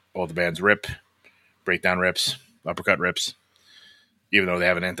that. All the bands rip. Breakdown rips. Uppercut rips. Even though they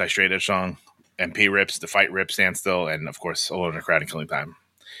have an anti-straight edge song. MP rips. The Fight rips. Standstill. And, of course, Alone in a Crowd and Killing Time.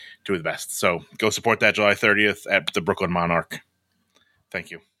 Two of the best. So go support that July 30th at the Brooklyn Monarch. Thank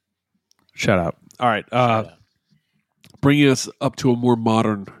you. Shout out. All right. Bringing us up to a more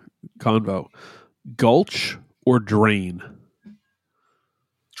modern convo. Gulch or Drain?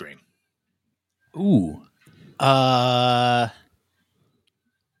 Drain. Ooh. I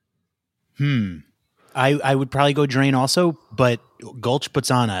would probably go Drain also, but Gulch puts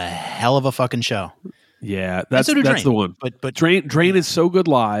on a hell of a fucking show. Yeah, that's the one. But Drain is so good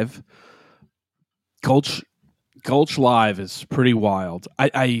live. Gulch live is pretty wild.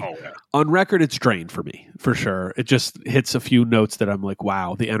 On record, it's Drain for me, for sure. It just hits a few notes that I'm like,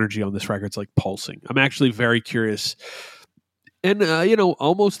 wow, the energy on this record's like pulsing. I'm actually very curious and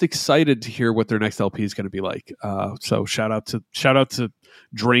almost excited to hear what their next LP is going to be like. So shout out to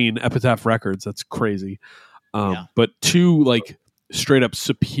Drain, Epitaph Records. That's crazy. But two like straight up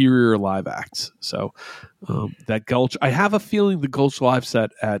superior live acts. So that Gulch, I have a feeling the Gulch live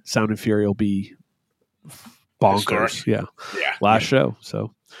set at Sound and Fury will be bonkers. Yeah. Last show.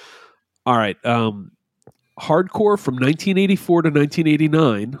 So, all right. Hardcore from 1984 to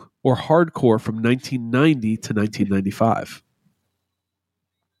 1989 or hardcore from 1990 to 1995?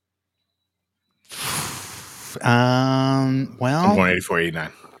 Well, I'm going 84,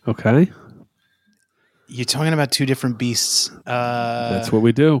 89. Okay. You're talking about two different beasts. That's what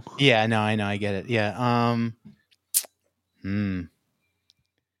we do. Yeah, no, I know, I get it. Yeah.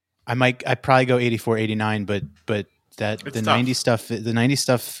 I'd probably go 84, 89, but that it's the tough. 90s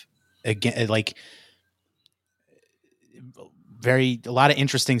stuff again, like a lot of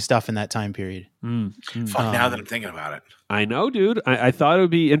interesting stuff in that time period. Fuck, now that I'm thinking about it. I know, dude. I thought it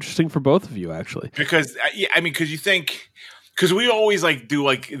would be interesting for both of you, actually. Because, because you think, because we always like do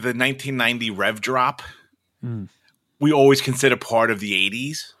like the 1990 rev drop. We always consider part of the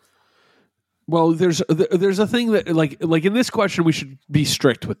 80s. Well, there's a thing that like in this question we should be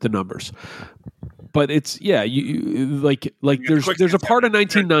strict with the numbers, but it's you there's a part of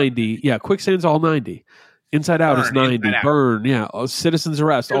 1990. Yeah, Quicksand's all 90. Inside Out is 90. Burn, Citizen's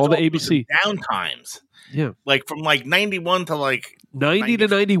Arrest, there's all the ABC downtimes. Yeah, like from like 91 to like 90 to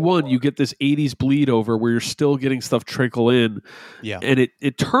 91, you get this 80s bleed over where you're still getting stuff trickle in. Yeah, and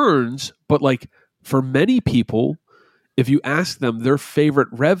it turns, but like. For many people, if you ask them, their favorite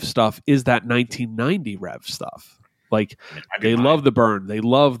Rev stuff is that 1990 Rev stuff. Like they love the Burn, they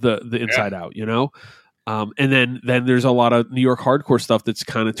love the Inside Out, and then there's a lot of New York hardcore stuff that's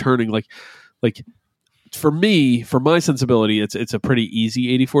kind of turning like for me, for my sensibility, it's a pretty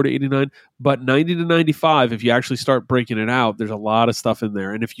easy 84 to 89. But 90 to 95, if you actually start breaking it out, there's a lot of stuff in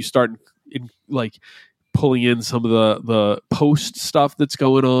there, and if you start like pulling in some of the post stuff that's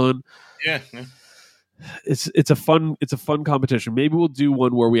going on, It's a fun competition. Maybe we'll do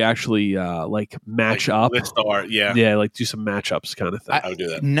one where we actually match up. List our, like do some matchups kind of thing. I would do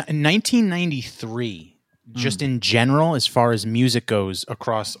that. 1993, just in general, as far as music goes,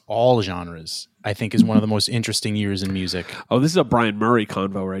 across all genres, I think is one of the most interesting years in music. Oh, this is a Brian Murray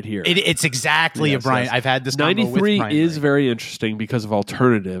convo right here. It's exactly a Brian. Yes. I've had this. 93 is very interesting because of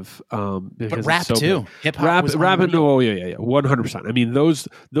alternative. But rap too. Hip hop. Rap. No, yeah, 100%. I mean,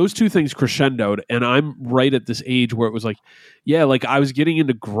 those two things crescendoed, and I'm right at this age where it was like I was getting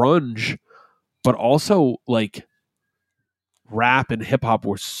into grunge, but also like rap and hip hop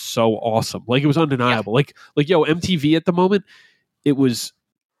were so awesome. Like it was undeniable. Like MTV at the moment, it was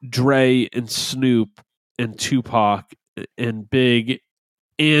Dre and Snoop and Tupac and Big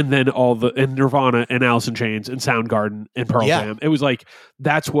and then and Nirvana and Alice in Chains and Soundgarden and Pearl Jam. It was like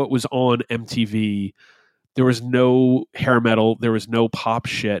that's what was on MTV. There was no hair metal, there was no pop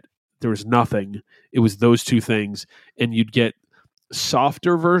shit, there was nothing. It was those two things, and you'd get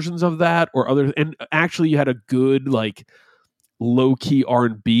softer versions of that or other. And actually, you had a good like low key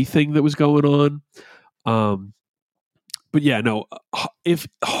R&B thing that was going on. But yeah, no. If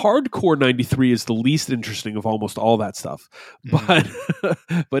Hardcore '93 is the least interesting of almost all that stuff, but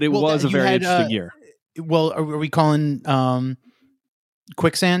but it was a very interesting year. Well, are we calling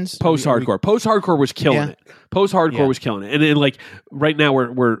Quicksands? Post-hardcore was killing it. Post-hardcore was killing it, and then like right now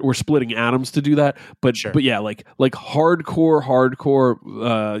we're splitting atoms to do that. But but yeah, like hardcore,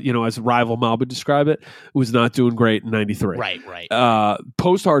 as Rival Mob would describe it, was not doing great in '93. Right.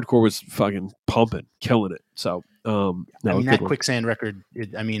 Post-hardcore was fucking pumping, killing it. So. That Quicksand record.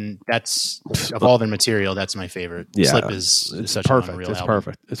 That's of all their material. That's my favorite. Yeah, Slip is such perfect. an unreal It's album.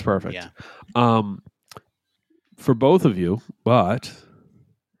 perfect. It's perfect. Yeah. For both of you, but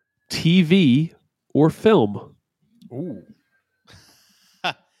TV or film? Ooh.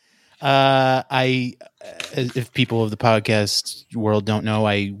 If people of the podcast world don't know,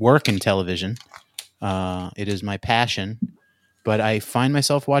 I work in television. It is my passion, but I find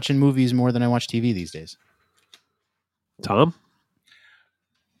myself watching movies more than I watch TV these days. Tom?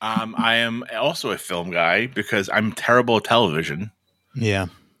 I am also a film guy because I'm terrible at television. Yeah.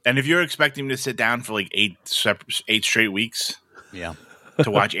 And if you're expecting me to sit down for like 8 straight weeks to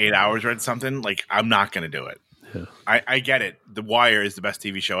watch 8 hours or something, like I'm not going to do it. Yeah. I get it. The Wire is the best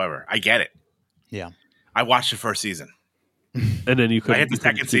TV show ever. I get it. Yeah. I watched the first season. And then you could. I hit the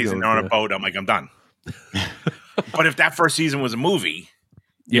second season on a boat. I'm like, I'm done. But if that first season was a movie,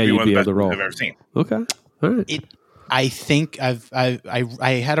 you'd be able to roll. I've ever seen. Okay. All right. I think I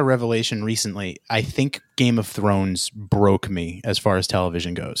had a revelation recently. I think Game of Thrones broke me as far as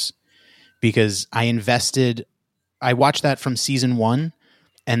television goes because I watched that from season 1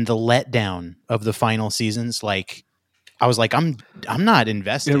 and the letdown of the final seasons. Like I was like, I'm not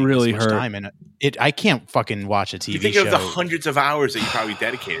investing. It really this much hurt. time in it. I can't fucking watch a TV show. You think of the hundreds of hours that you probably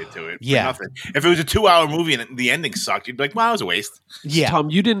dedicated to it. Yeah. Nothing. If it was a 2-hour movie and the ending sucked, you'd be like, well, it was a waste. Yeah. Tom,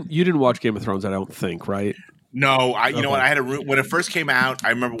 you didn't watch Game of Thrones, I don't think, right? No, you know what? I had when it first came out, I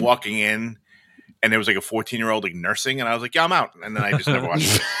remember walking in and there was like a 14-year-old like nursing, and I was like, yeah, I'm out. And then I just never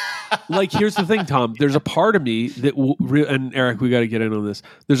watched it. Like, here's the thing, Tom. There's a part of me that and Eric, we got to get in on this.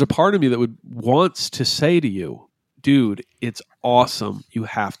 There's a part of me that wants to say to you, dude, it's awesome. You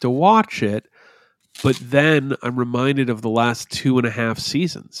have to watch it. But then I'm reminded of the last 2.5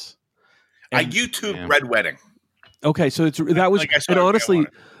 seasons. I YouTube Red Wedding. Okay, so that was, like and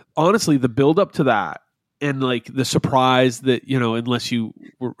honestly, the build up to that. And like the surprise that, unless you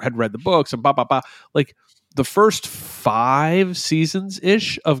had read the books and like the first 5 seasons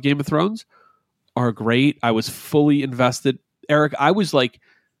ish of Game of Thrones are great. I was fully invested. Eric, I was like,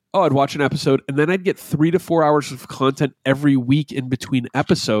 I'd watch an episode and then I'd get 3 to 4 hours of content every week in between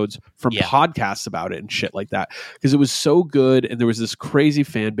episodes from podcasts about it and shit like that. Because it was so good and there was this crazy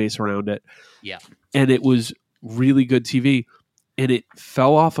fan base around it. Yeah. And it was really good TV. And it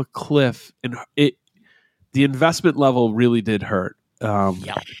fell off a cliff and the investment level really did hurt. I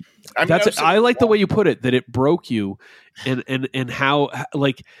like the way you put it, that it broke you and how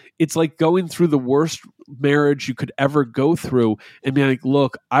like it's like going through the worst marriage you could ever go through and being like,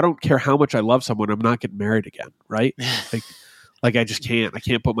 look, I don't care how much I love someone, I'm not getting married again, right? like I just can't. I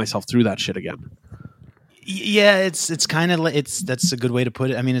can't put myself through that shit again. Yeah, it's kind of that's a good way to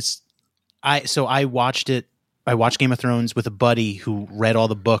put it. I mean, I watched it. I watched Game of Thrones with a buddy who read all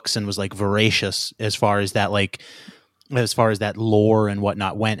the books and was like voracious as far as that lore and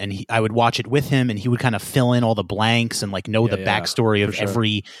whatnot went. And I would watch it with him and he would kind of fill in all the blanks and like know the backstory of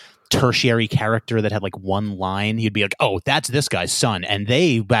every tertiary character that had like one line. He'd be like, oh, that's this guy's son. And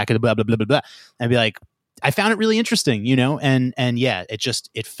they back at the blah, blah, blah, blah, blah. And I'd be like, I found it really interesting, and yeah,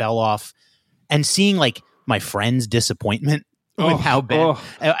 it fell off. And seeing like my friend's disappointment with how bad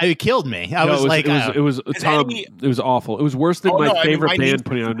it killed me. It was awful. It was worse than my favorite band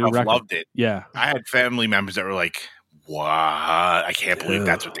putting out a new record. Loved it. Yeah, I had family members that were like, "What? I can't believe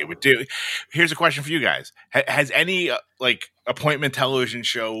that's what they would do." Here's a question for you guys: Has any like appointment television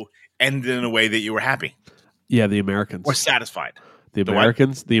show ended in a way that you were happy? Yeah, The Americans. Or satisfied? The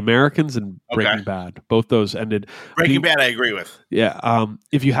Americans, and Breaking Bad. Both those ended. Breaking Bad, I agree with. Yeah.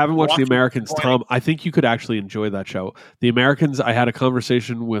 If you haven't watched The Americans, Tom, I think you could actually enjoy that show. The Americans, I had a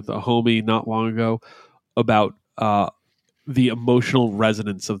conversation with a homie not long ago about the emotional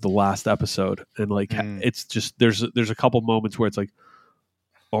resonance of the last episode. And like, it's just, there's a couple moments where it's like,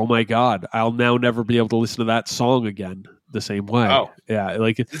 oh my God, I'll now never be able to listen to that song again the same way. Oh. Yeah,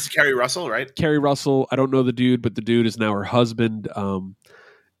 like This is Kerry Russell, right? Kerry Russell. I don't know the dude, but the dude is now her husband.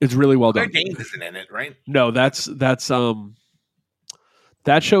 It's really well done. Claire Danes isn't in it, right? No, that's that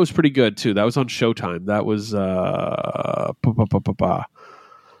show is pretty good too. That was on Showtime. That was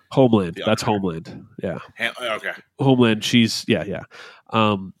Homeland. Yeah, That's okay. Homeland. Yeah, Okay. Homeland. She's yeah.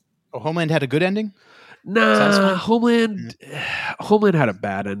 Homeland had a good ending. Nah, Satisfying? Homeland had a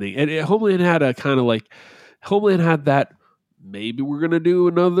bad ending. And Homeland had a kind of like Homeland had that maybe we're gonna do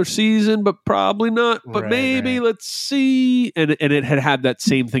another season, but probably not. But Right, maybe right. let's see. And it had that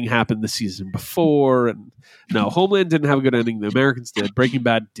same thing happen the season before. And no, Homeland didn't have a good ending. The Americans did. Breaking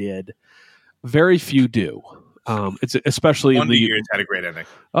Bad did. Very few do. It's especially Wonder in the Years had a great ending.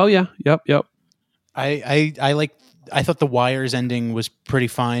 Oh yeah, yep. I thought The Wire's ending was pretty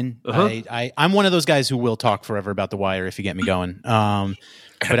fine. Uh-huh. I'm one of those guys who will talk forever about The Wire if you get me going.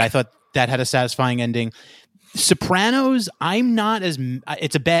 But I thought that had a satisfying ending. Sopranos, I'm not as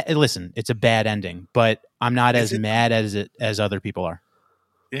it's a bad ending, but I'm not as mad as other people are.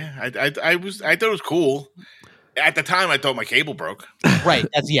 Yeah, I thought it was cool. At the time, I thought my cable broke. Right.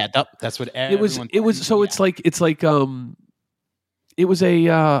 That's what it was. It was so. It's like it was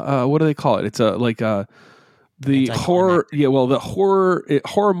a what do they call it? It's a like the horror. Yeah, well, the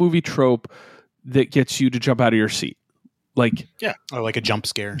horror movie trope that gets you to jump out of your seat, like or like a jump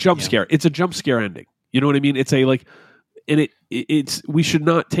scare. Scare. It's a jump scare ending. You know what I mean? It's a like, and it's we should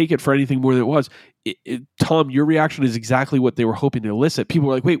not take it for anything more than it was. Tom, your reaction is exactly what they were hoping to elicit. People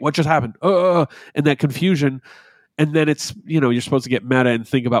were like, "Wait, what just happened?" And that confusion. And then it's, you're supposed to get meta and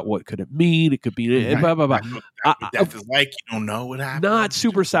think about what could it mean. It could be blah, blah, blah. Death is like, you don't know what happened. Not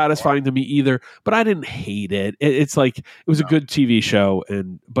super satisfying to me either, but I didn't hate it. It's like, it was a good TV show.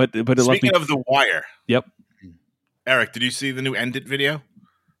 But it left me. Speaking of The Wire. Yep. Eric, did you see the new End It video?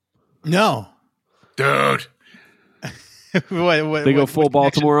 No. Dude. what, they go full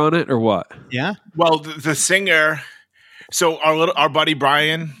Baltimore on it or what? Yeah. Well, the singer, so our buddy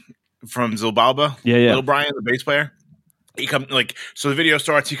Brian from Zilbalba, little Brian, the bass player, he comes so the video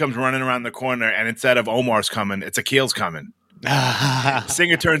starts, he comes running around the corner, and instead of Omar's coming, it's Akil's coming.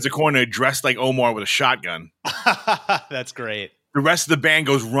 Singer turns the corner dressed like Omar with a shotgun. That's great. The rest of the band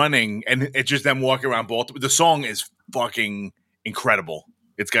goes running, and it's just them walking around Baltimore. The song is fucking incredible.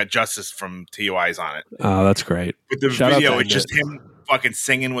 It's got Justice from TUIs on it. Oh, that's great. But the video, it's just him fucking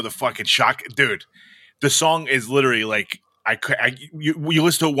singing with a fucking shotgun. Dude, the song is literally like, you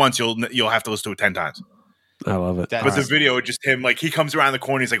listen to it once, you'll have to listen to it 10 times. I love it. But the video, just him, like, he comes around the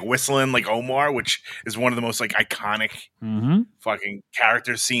corner, he's like whistling like Omar, which is one of the most like iconic fucking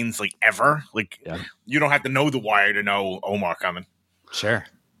character scenes like ever. Like, you don't have to know The Wire to know Omar coming. Sure.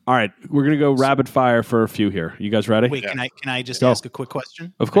 All right, we're gonna go rapid fire for a few here. You guys ready? Wait, can I just ask a quick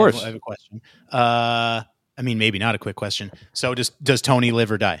question? Of course. I have a question. I mean, maybe not a quick question. So, does Tony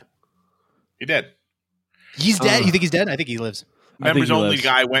live or die? He did. He's dead. You think he's dead? I think he lives. Members only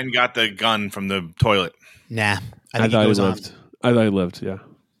guy went and got the gun from the toilet. Nah, I think he goes on. I thought he lived. Yeah,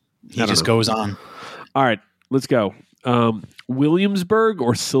 he just goes on. All right, let's go. Williamsburg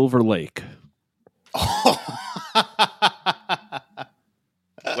or Silver Lake?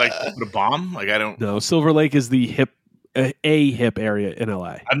 Like the bomb? Like I don't. No, Silver Lake is the hip area in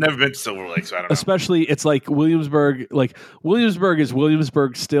LA. I've never been to Silver Lake, so I don't know. Especially, it's like Williamsburg. Like Williamsburg is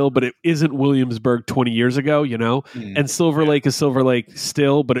Williamsburg still, but it isn't Williamsburg 20 years ago, And Silver Lake is Silver Lake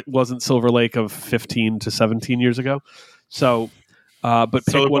still, but it wasn't Silver Lake of 15 to 17 years ago. So, but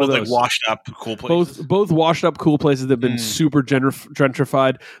pick one of those. Like washed up cool places. Both washed up cool places that have been super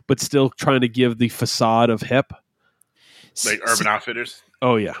gentrified, but still trying to give the facade of hip. Like Urban Outfitters.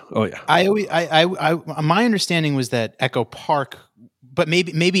 Oh yeah. My understanding was that Echo Park, but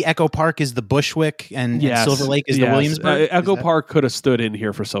maybe Echo Park is the Bushwick and Silver Lake is the Williamsburg. Echo Park could have stood in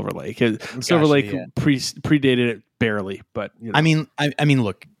here for Silver Lake. Silver Lake predated it barely, but I mean,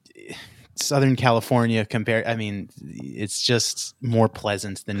 look, Southern California it's just more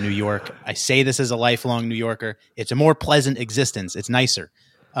pleasant than New York. I say this as a lifelong New Yorker. It's a more pleasant existence. It's nicer.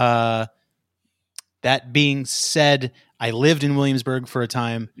 That being said, I lived in Williamsburg for a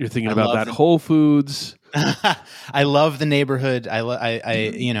time. You're thinking about that Whole Foods. I love the neighborhood.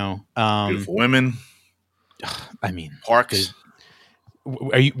 Beautiful women. I mean, parks.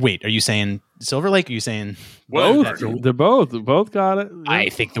 Are you saying Silver Lake? Are you saying both? They're both got it. Yeah. I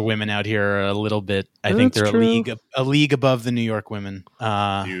think the women out here are a little bit. I think they're a league above the New York women.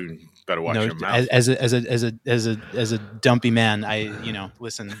 You better watch your mouth. As a dumpy man,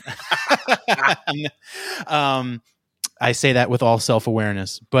 listen. I say that with all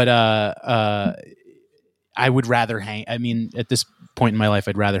self-awareness, but I would rather hang. I mean, at this point in my life,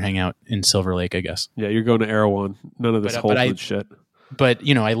 I'd rather hang out in Silver Lake, I guess. Yeah, you're going to Erewhon. None of this Whole Foods shit. But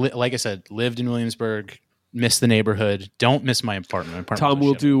like I said, lived in Williamsburg. Miss the neighborhood. Don't miss my apartment. Tom,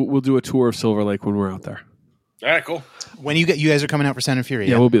 we'll do a tour of Silver Lake when we're out there. All right, cool. When you guys are coming out for Sound and Fury?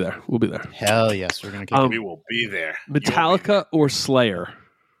 Yeah, we'll be there. We'll be there. Hell yes, we're gonna. We will be there. Metallica or Slayer?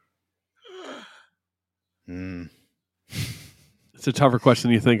 It's a tougher question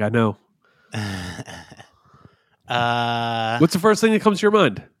than you think. I know. What's the first thing that comes to your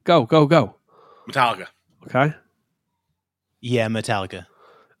mind? Go. Metallica. Okay. Yeah, Metallica.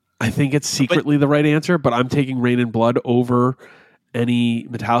 I think it's secretly the right answer, but I'm taking Rain and Blood over any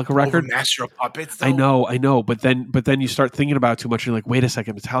Metallica record. Over Master of Puppets, though? I know, but then you start thinking about it too much. And you're like, wait a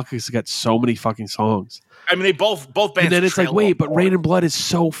second, Metallica's got so many fucking songs. I mean, they both bands. And then it's like, wait, but Rain and Blood is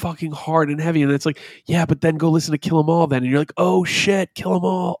so fucking hard and heavy, and it's like, yeah, but then go listen to Kill 'Em All. Then, and you're like, oh shit, Kill 'Em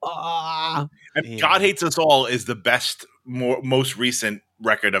All. Ah. And God Hates Us All is the best, most recent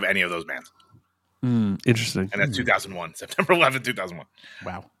record of any of those bands. Interesting. And that's 2001, September 11th, 2001.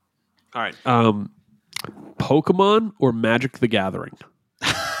 Wow. All right. Pokemon or Magic the Gathering?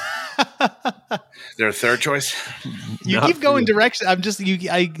 Their third choice. You keep going direction. I'm just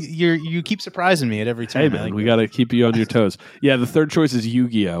you keep surprising me at every time. Hey man, we got to keep you on your toes. Yeah, the third choice is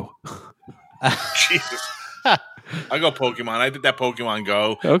Yu-Gi-Oh. Jesus. I'll go Pokemon. I did that Pokemon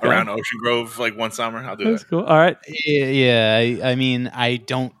Go around Ocean Grove like one summer. I'll do That's cool. All right. Yeah. I mean, I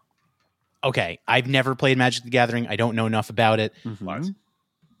don't. Okay, I've never played Magic the Gathering. I don't know enough about it. Mm-hmm.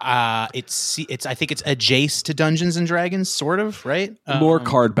 It's. I think it's adjacent to Dungeons and Dragons, sort of, right? More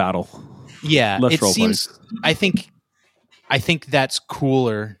card battle. Yeah, less it seems. I think that's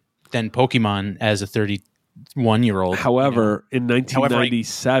cooler than Pokemon as a 31-year-old. However, in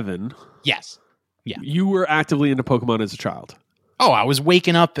 1997, yes, yeah, you were actively into Pokemon as a child. Oh, I was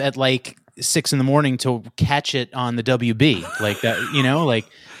waking up at like 6 a.m. to catch it on the WB, like that. Like.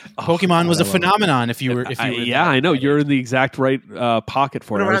 Pokemon was a phenomenon. If you were, yeah, I know you're in the exact right pocket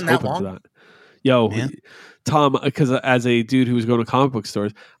for it. I was hoping for that. Yo, Tom, because as a dude who was going to comic book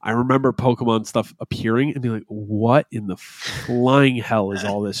stores, I remember Pokemon stuff appearing and being like, "What in the flying hell is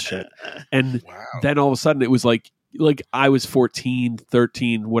all this shit?" And then all of a sudden, it was like I was 14,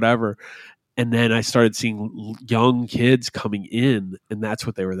 13, whatever, and then I started seeing young kids coming in, and that's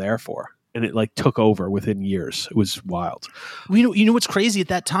what they were there for. And it like took over within years. It was wild. You know what's crazy? At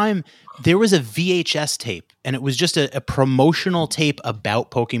that time, there was a VHS tape, and it was just a promotional tape about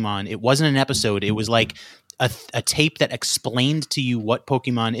Pokemon. It wasn't an episode. It was like a tape that explained to you what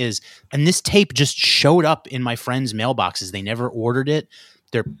Pokemon is. And this tape just showed up in my friends' mailboxes. They never ordered it.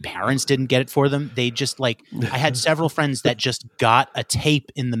 Their parents didn't get it for them. They just I had several friends that just got a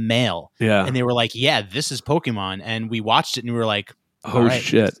tape in the mail. Yeah. And they were like, yeah, this is Pokemon. And we watched it and we were like, oh right,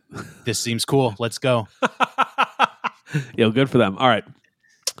 shit! This seems cool. Let's go. Yeah, good for them. All right,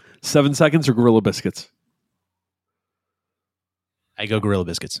 7 seconds or Gorilla Biscuits? I go Gorilla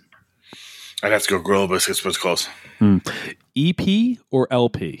Biscuits. I'd have to go Gorilla Biscuits, but it's close. EP or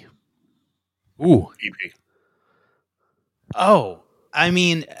LP? Ooh, EP. Oh, I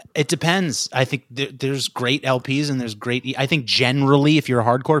mean, it depends. I think there's great LPs and there's great. I think generally, if you're a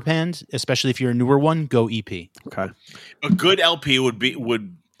hardcore band, especially if you're a newer one, go EP. Okay. A good LP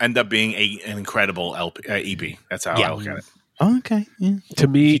would end up being an incredible EP. That's how I look at it. Oh, okay. Yeah. To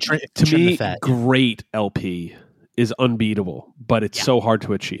me, great LP is unbeatable, but it's so hard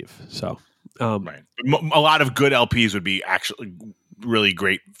to achieve. So, right. A lot of good LPs would be actually really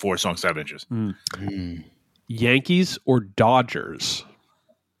great 4-song 7 inches. Yankees or Dodgers?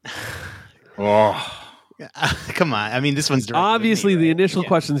 Oh, come on! I mean, this one's obviously the initial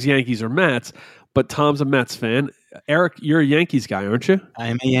question's Yankees or Mets, but Tom's a Mets fan. Eric, you're a Yankees guy, aren't you?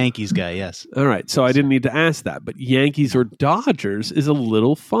 I'm a Yankees guy. Yes. All right, so I didn't need to ask that, but Yankees or Dodgers is a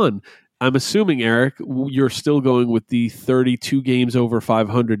little fun. I'm assuming, Eric, you're still going with the 32 games over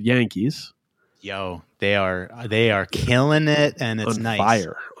 500 Yankees. Yo, they are killing it, and it's nice.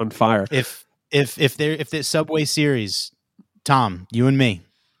 On fire. If the Subway Series, Tom, you and me.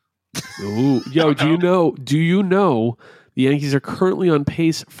 Ooh, yo, do you know the Yankees are currently on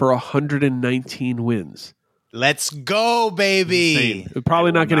pace for 119 wins? Let's go, baby! Insane. We're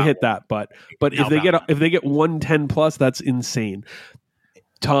probably not going to hit that, but if they get 110 plus, that's insane.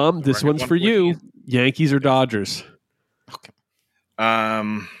 Tom, this one's for you. Yankees or Dodgers? Okay.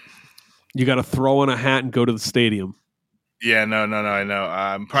 You got to throw on a hat and go to the stadium. Yeah, no, I know.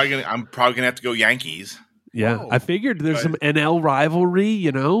 I'm probably gonna have to go Yankees. Yeah, whoa. I figured there's some NL rivalry.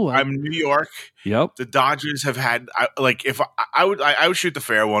 I'm New York. Yep. The Dodgers have had if I would shoot the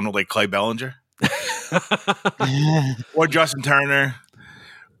fair one with like Clay Bellinger or Justin Turner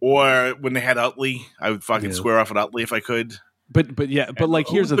Or when they had Utley, I would fucking square off at Utley if I could. But like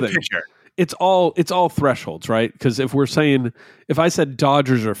here's the thing. Pitcher? It's all thresholds, right? Because if I said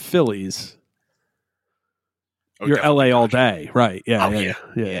Dodgers or Phillies, you're LA all day, right? Yeah.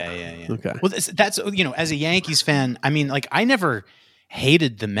 Okay. Well, that's as a Yankees fan, I mean, like I never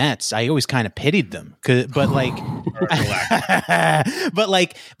hated the Mets. I always kind of pitied them, but like,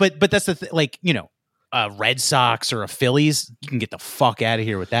 but that's the like a Red Sox or a Phillies, you can get the fuck out of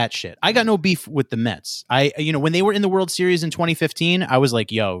here with that shit. I got no beef with the Mets. When they were in the World Series in 2015, I was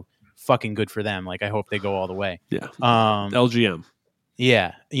like, yo, fucking good for them. Like I hope they go all the way. Yeah. LGM.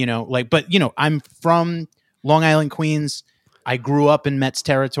 Yeah. I'm from Long Island, Queens. I grew up in Mets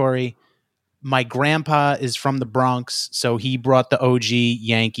territory. My grandpa is from the Bronx, so he brought the OG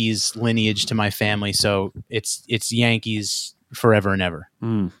Yankees lineage to my family. So it's Yankees forever and ever.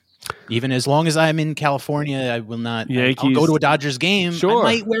 Mm. Even as long as I'm in California, I will not. Yankees. I'll go to a Dodgers game. Sure.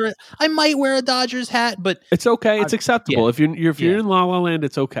 I might wear a Dodgers hat, but it's okay. It's acceptable. If you're in La La Land,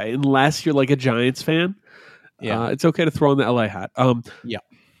 it's okay. Unless you're like a Giants fan, it's okay to throw on the LA hat.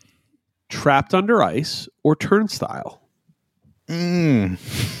 Trapped Under Ice or Turnstile?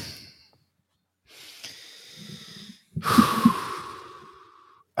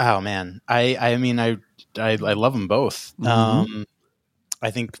 Oh man, I mean I love them both. Mm-hmm. I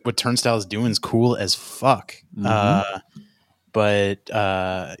think what Turnstile is doing is cool as fuck. Mm-hmm. But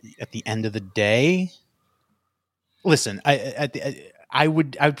at the end of the day, listen, I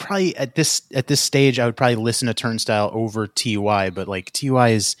would probably at this stage I would probably listen to Turnstile over TUI, but like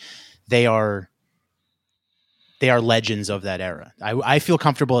TUI they are legends of that era. I feel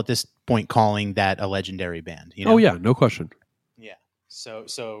comfortable at this point calling that a legendary band. Oh yeah, no question. Yeah.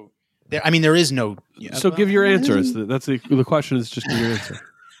 So there. I mean, there is no. So give your answer. That's the question. Is just give your answer.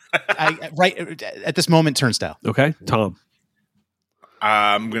 Right at this moment, Turnstile. Okay, Tom.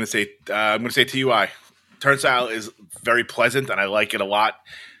 I'm gonna say TUI. Turnstile is very pleasant, and I like it a lot.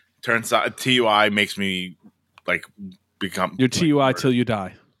 TUI makes me like become your TUI till you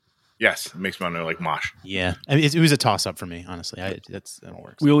die. Yes, it makes me want to like mosh. Yeah, I mean, it was a toss up for me, honestly. That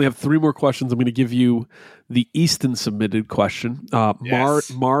works. We only have 3 more questions. I'm going to give you the Easton submitted question: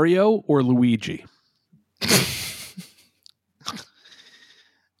 Mario or Luigi?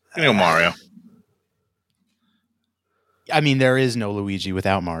 Mario. I mean, there is no Luigi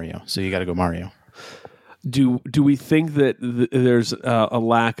without Mario, so you got to go Mario. Do we think that there's a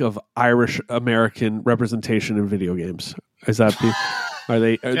lack of Irish American representation in video games? Is that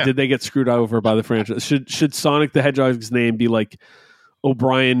did they get screwed over by the franchise? Should Sonic the Hedgehog's name be like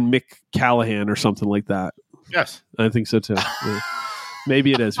O'Brien McCallahan or something like that? Yes, I think so too. Yeah.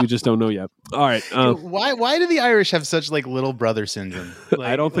 Maybe it is. We just don't know yet. All right. Why do the Irish have such like little brother syndrome? Like,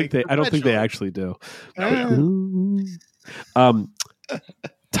 I don't think they actually do.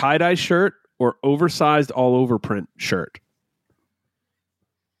 Tie-dye shirt or oversized all over print shirt?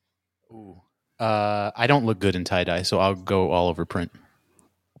 Ooh. I don't look good in tie-dye, so I'll go all over print.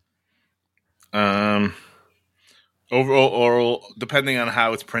 Overall, depending on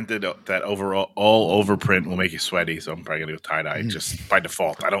how it's printed, that overall all over print will make you sweaty. So I'm probably gonna go tie-dye just by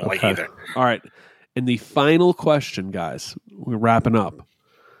default. I don't like either. All right. And the final question, guys, we're wrapping up.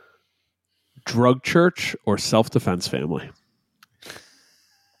 Drug church or self-defense family?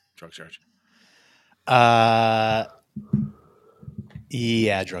 Drug church. Yeah,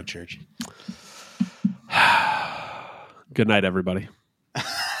 drug church. Good night, everybody.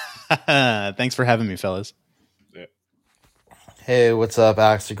 Thanks for having me, fellas. Yeah. Hey, what's up,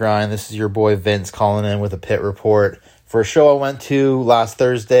 Axe to Grind? This is your boy Vince calling in with a pit report for a show I went to last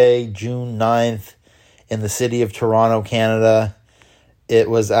Thursday, June 9th, in the city of Toronto, Canada. It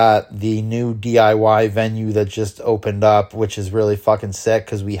was at the new DIY venue that just opened up, which is really fucking sick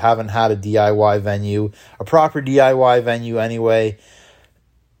because we haven't had a DIY venue, a proper DIY venue anyway,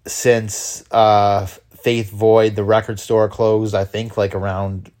 since Faith Void, the record store, closed, I think, like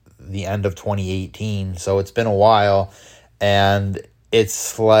around the end of 2018. So it's been a while, and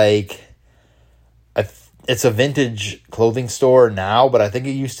it's like it's a vintage clothing store now, but I think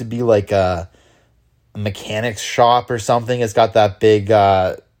it used to be like a mechanic's shop or something. It's got that big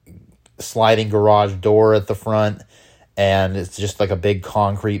sliding garage door at the front, and it's just like a big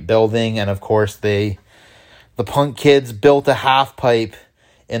concrete building. And of course the punk kids built a half pipe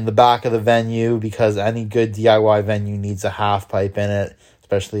in the back of the venue because any good DIY venue needs a half pipe in it,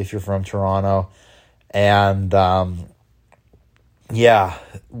 especially if you're from Toronto. And yeah,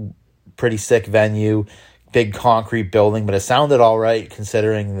 pretty sick venue, big concrete building, but it sounded all right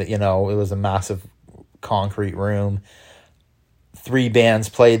considering that, it was a massive concrete room. 3 bands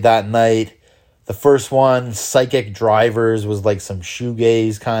played that night. The first one, Psychic Drivers, was like some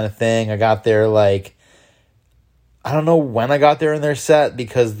shoegaze kind of thing. I got there like, I don't know when I got there in their set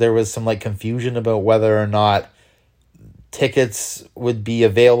because there was some like confusion about whether or not tickets would be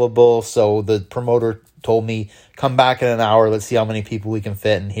available. So the promoter told me, come back in an hour, let's see how many people we can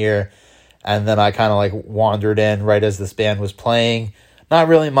fit in here. And then I kind of like wandered in right as this band was playing. Not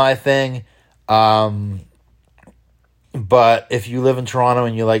really my thing. But if you live in Toronto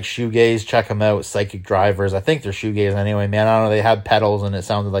and you like shoegaze, check them out. Psychic Drivers. I think they're shoegaze anyway, man. I don't know. They had pedals and it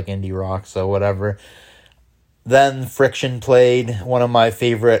sounded like indie rock, so whatever. Then Friction played, one of my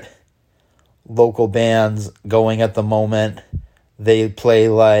favorite local bands going at the moment. They play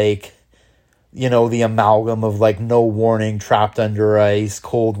like, you know, the amalgam of like No Warning, Trapped Under Ice,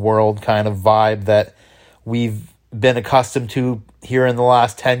 Cold World kind of vibe that we've been accustomed to here in the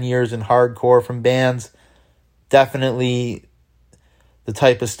last 10 years in hardcore from bands. Definitely the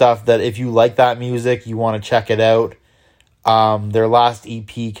type of stuff that if you like that music, you want to check it out. Their last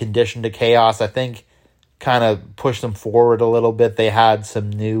EP, Conditioned to Chaos, I think kind of pushed them forward a little bit. They had some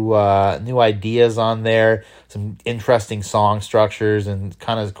new ideas on there, some interesting song structures and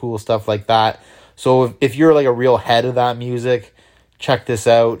kind of cool stuff like that. So if you're like a real head of that music, check this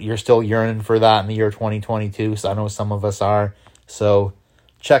out. You're still yearning for that in the year 2022. So I know some of us are. So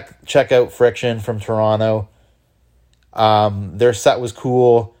check out Friction from Toronto. Their set was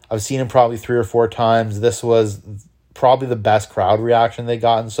cool. I've seen them probably 3 or 4 times. This was probably the best crowd reaction they've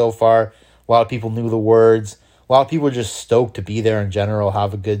gotten so far. A lot of people knew the words. A lot of people were just stoked to be there in general,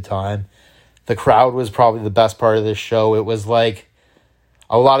 have a good time. The crowd was probably the best part of this show. It was like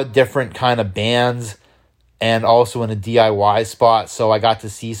a lot of different kind of bands and also in a DIY spot. So I got to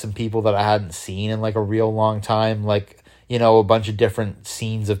see some people that I hadn't seen in like a real long time. Like, you know, a bunch of different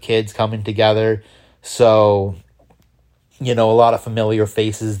scenes of kids coming together. So, you know, a lot of familiar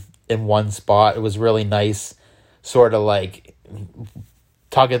faces in one spot. It was really nice, sort of like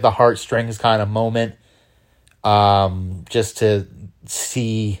tug at the heartstrings kind of moment. Just to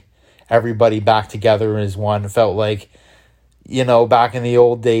see everybody back together as one. It felt like, you know, back in the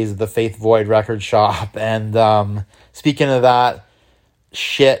old days of the Faith Void record shop. And speaking of that,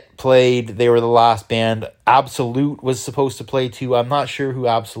 Shit played. They were the last band. Absolute was supposed to play too. I'm not sure who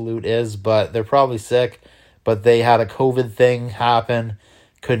Absolute is, but they're probably sick. But they had a COVID thing happen.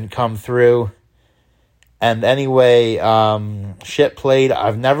 Couldn't come through. And anyway, Shit played.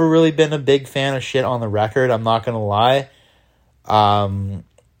 I've never really been a big fan of Shit on the record. I'm not going to lie.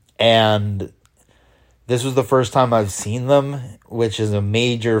 And this was the first time I've seen them, which is a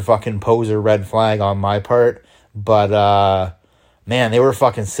major fucking poser red flag on my part. But, man, they were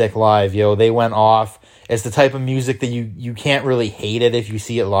fucking sick live, yo. They went off. It's the type of music that you can't really hate it if you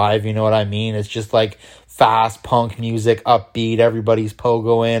see it live, you know what I mean? It's just like fast punk music, upbeat, everybody's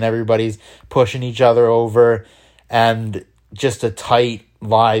pogoing, everybody's pushing each other over, and just a tight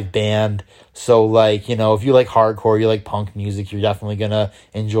live band. So, like, you know, if you like hardcore, you like punk music, you're definitely gonna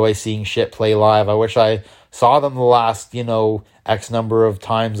enjoy seeing Shit play live. I wish I saw them the last, you know, X number of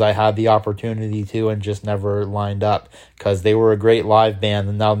times I had the opportunity to and just never lined up, because they were a great live band,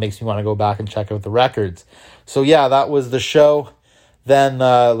 and now it makes me want to go back and check out the records. So yeah, that was the show. Then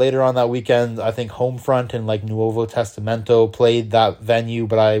later on that weekend, I think Homefront and like Nuovo Testamento played that venue,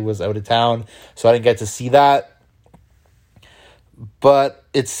 but I was out of town, so I didn't get to see that. But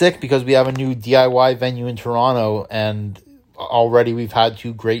it's sick because we have a new DIY venue in Toronto, and already we've had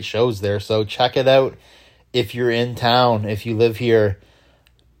 2 great shows there, so check it out if you're in town, if you live here.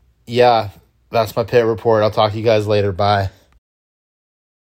 Yeah, that's my pit report. I'll talk to you guys later. Bye.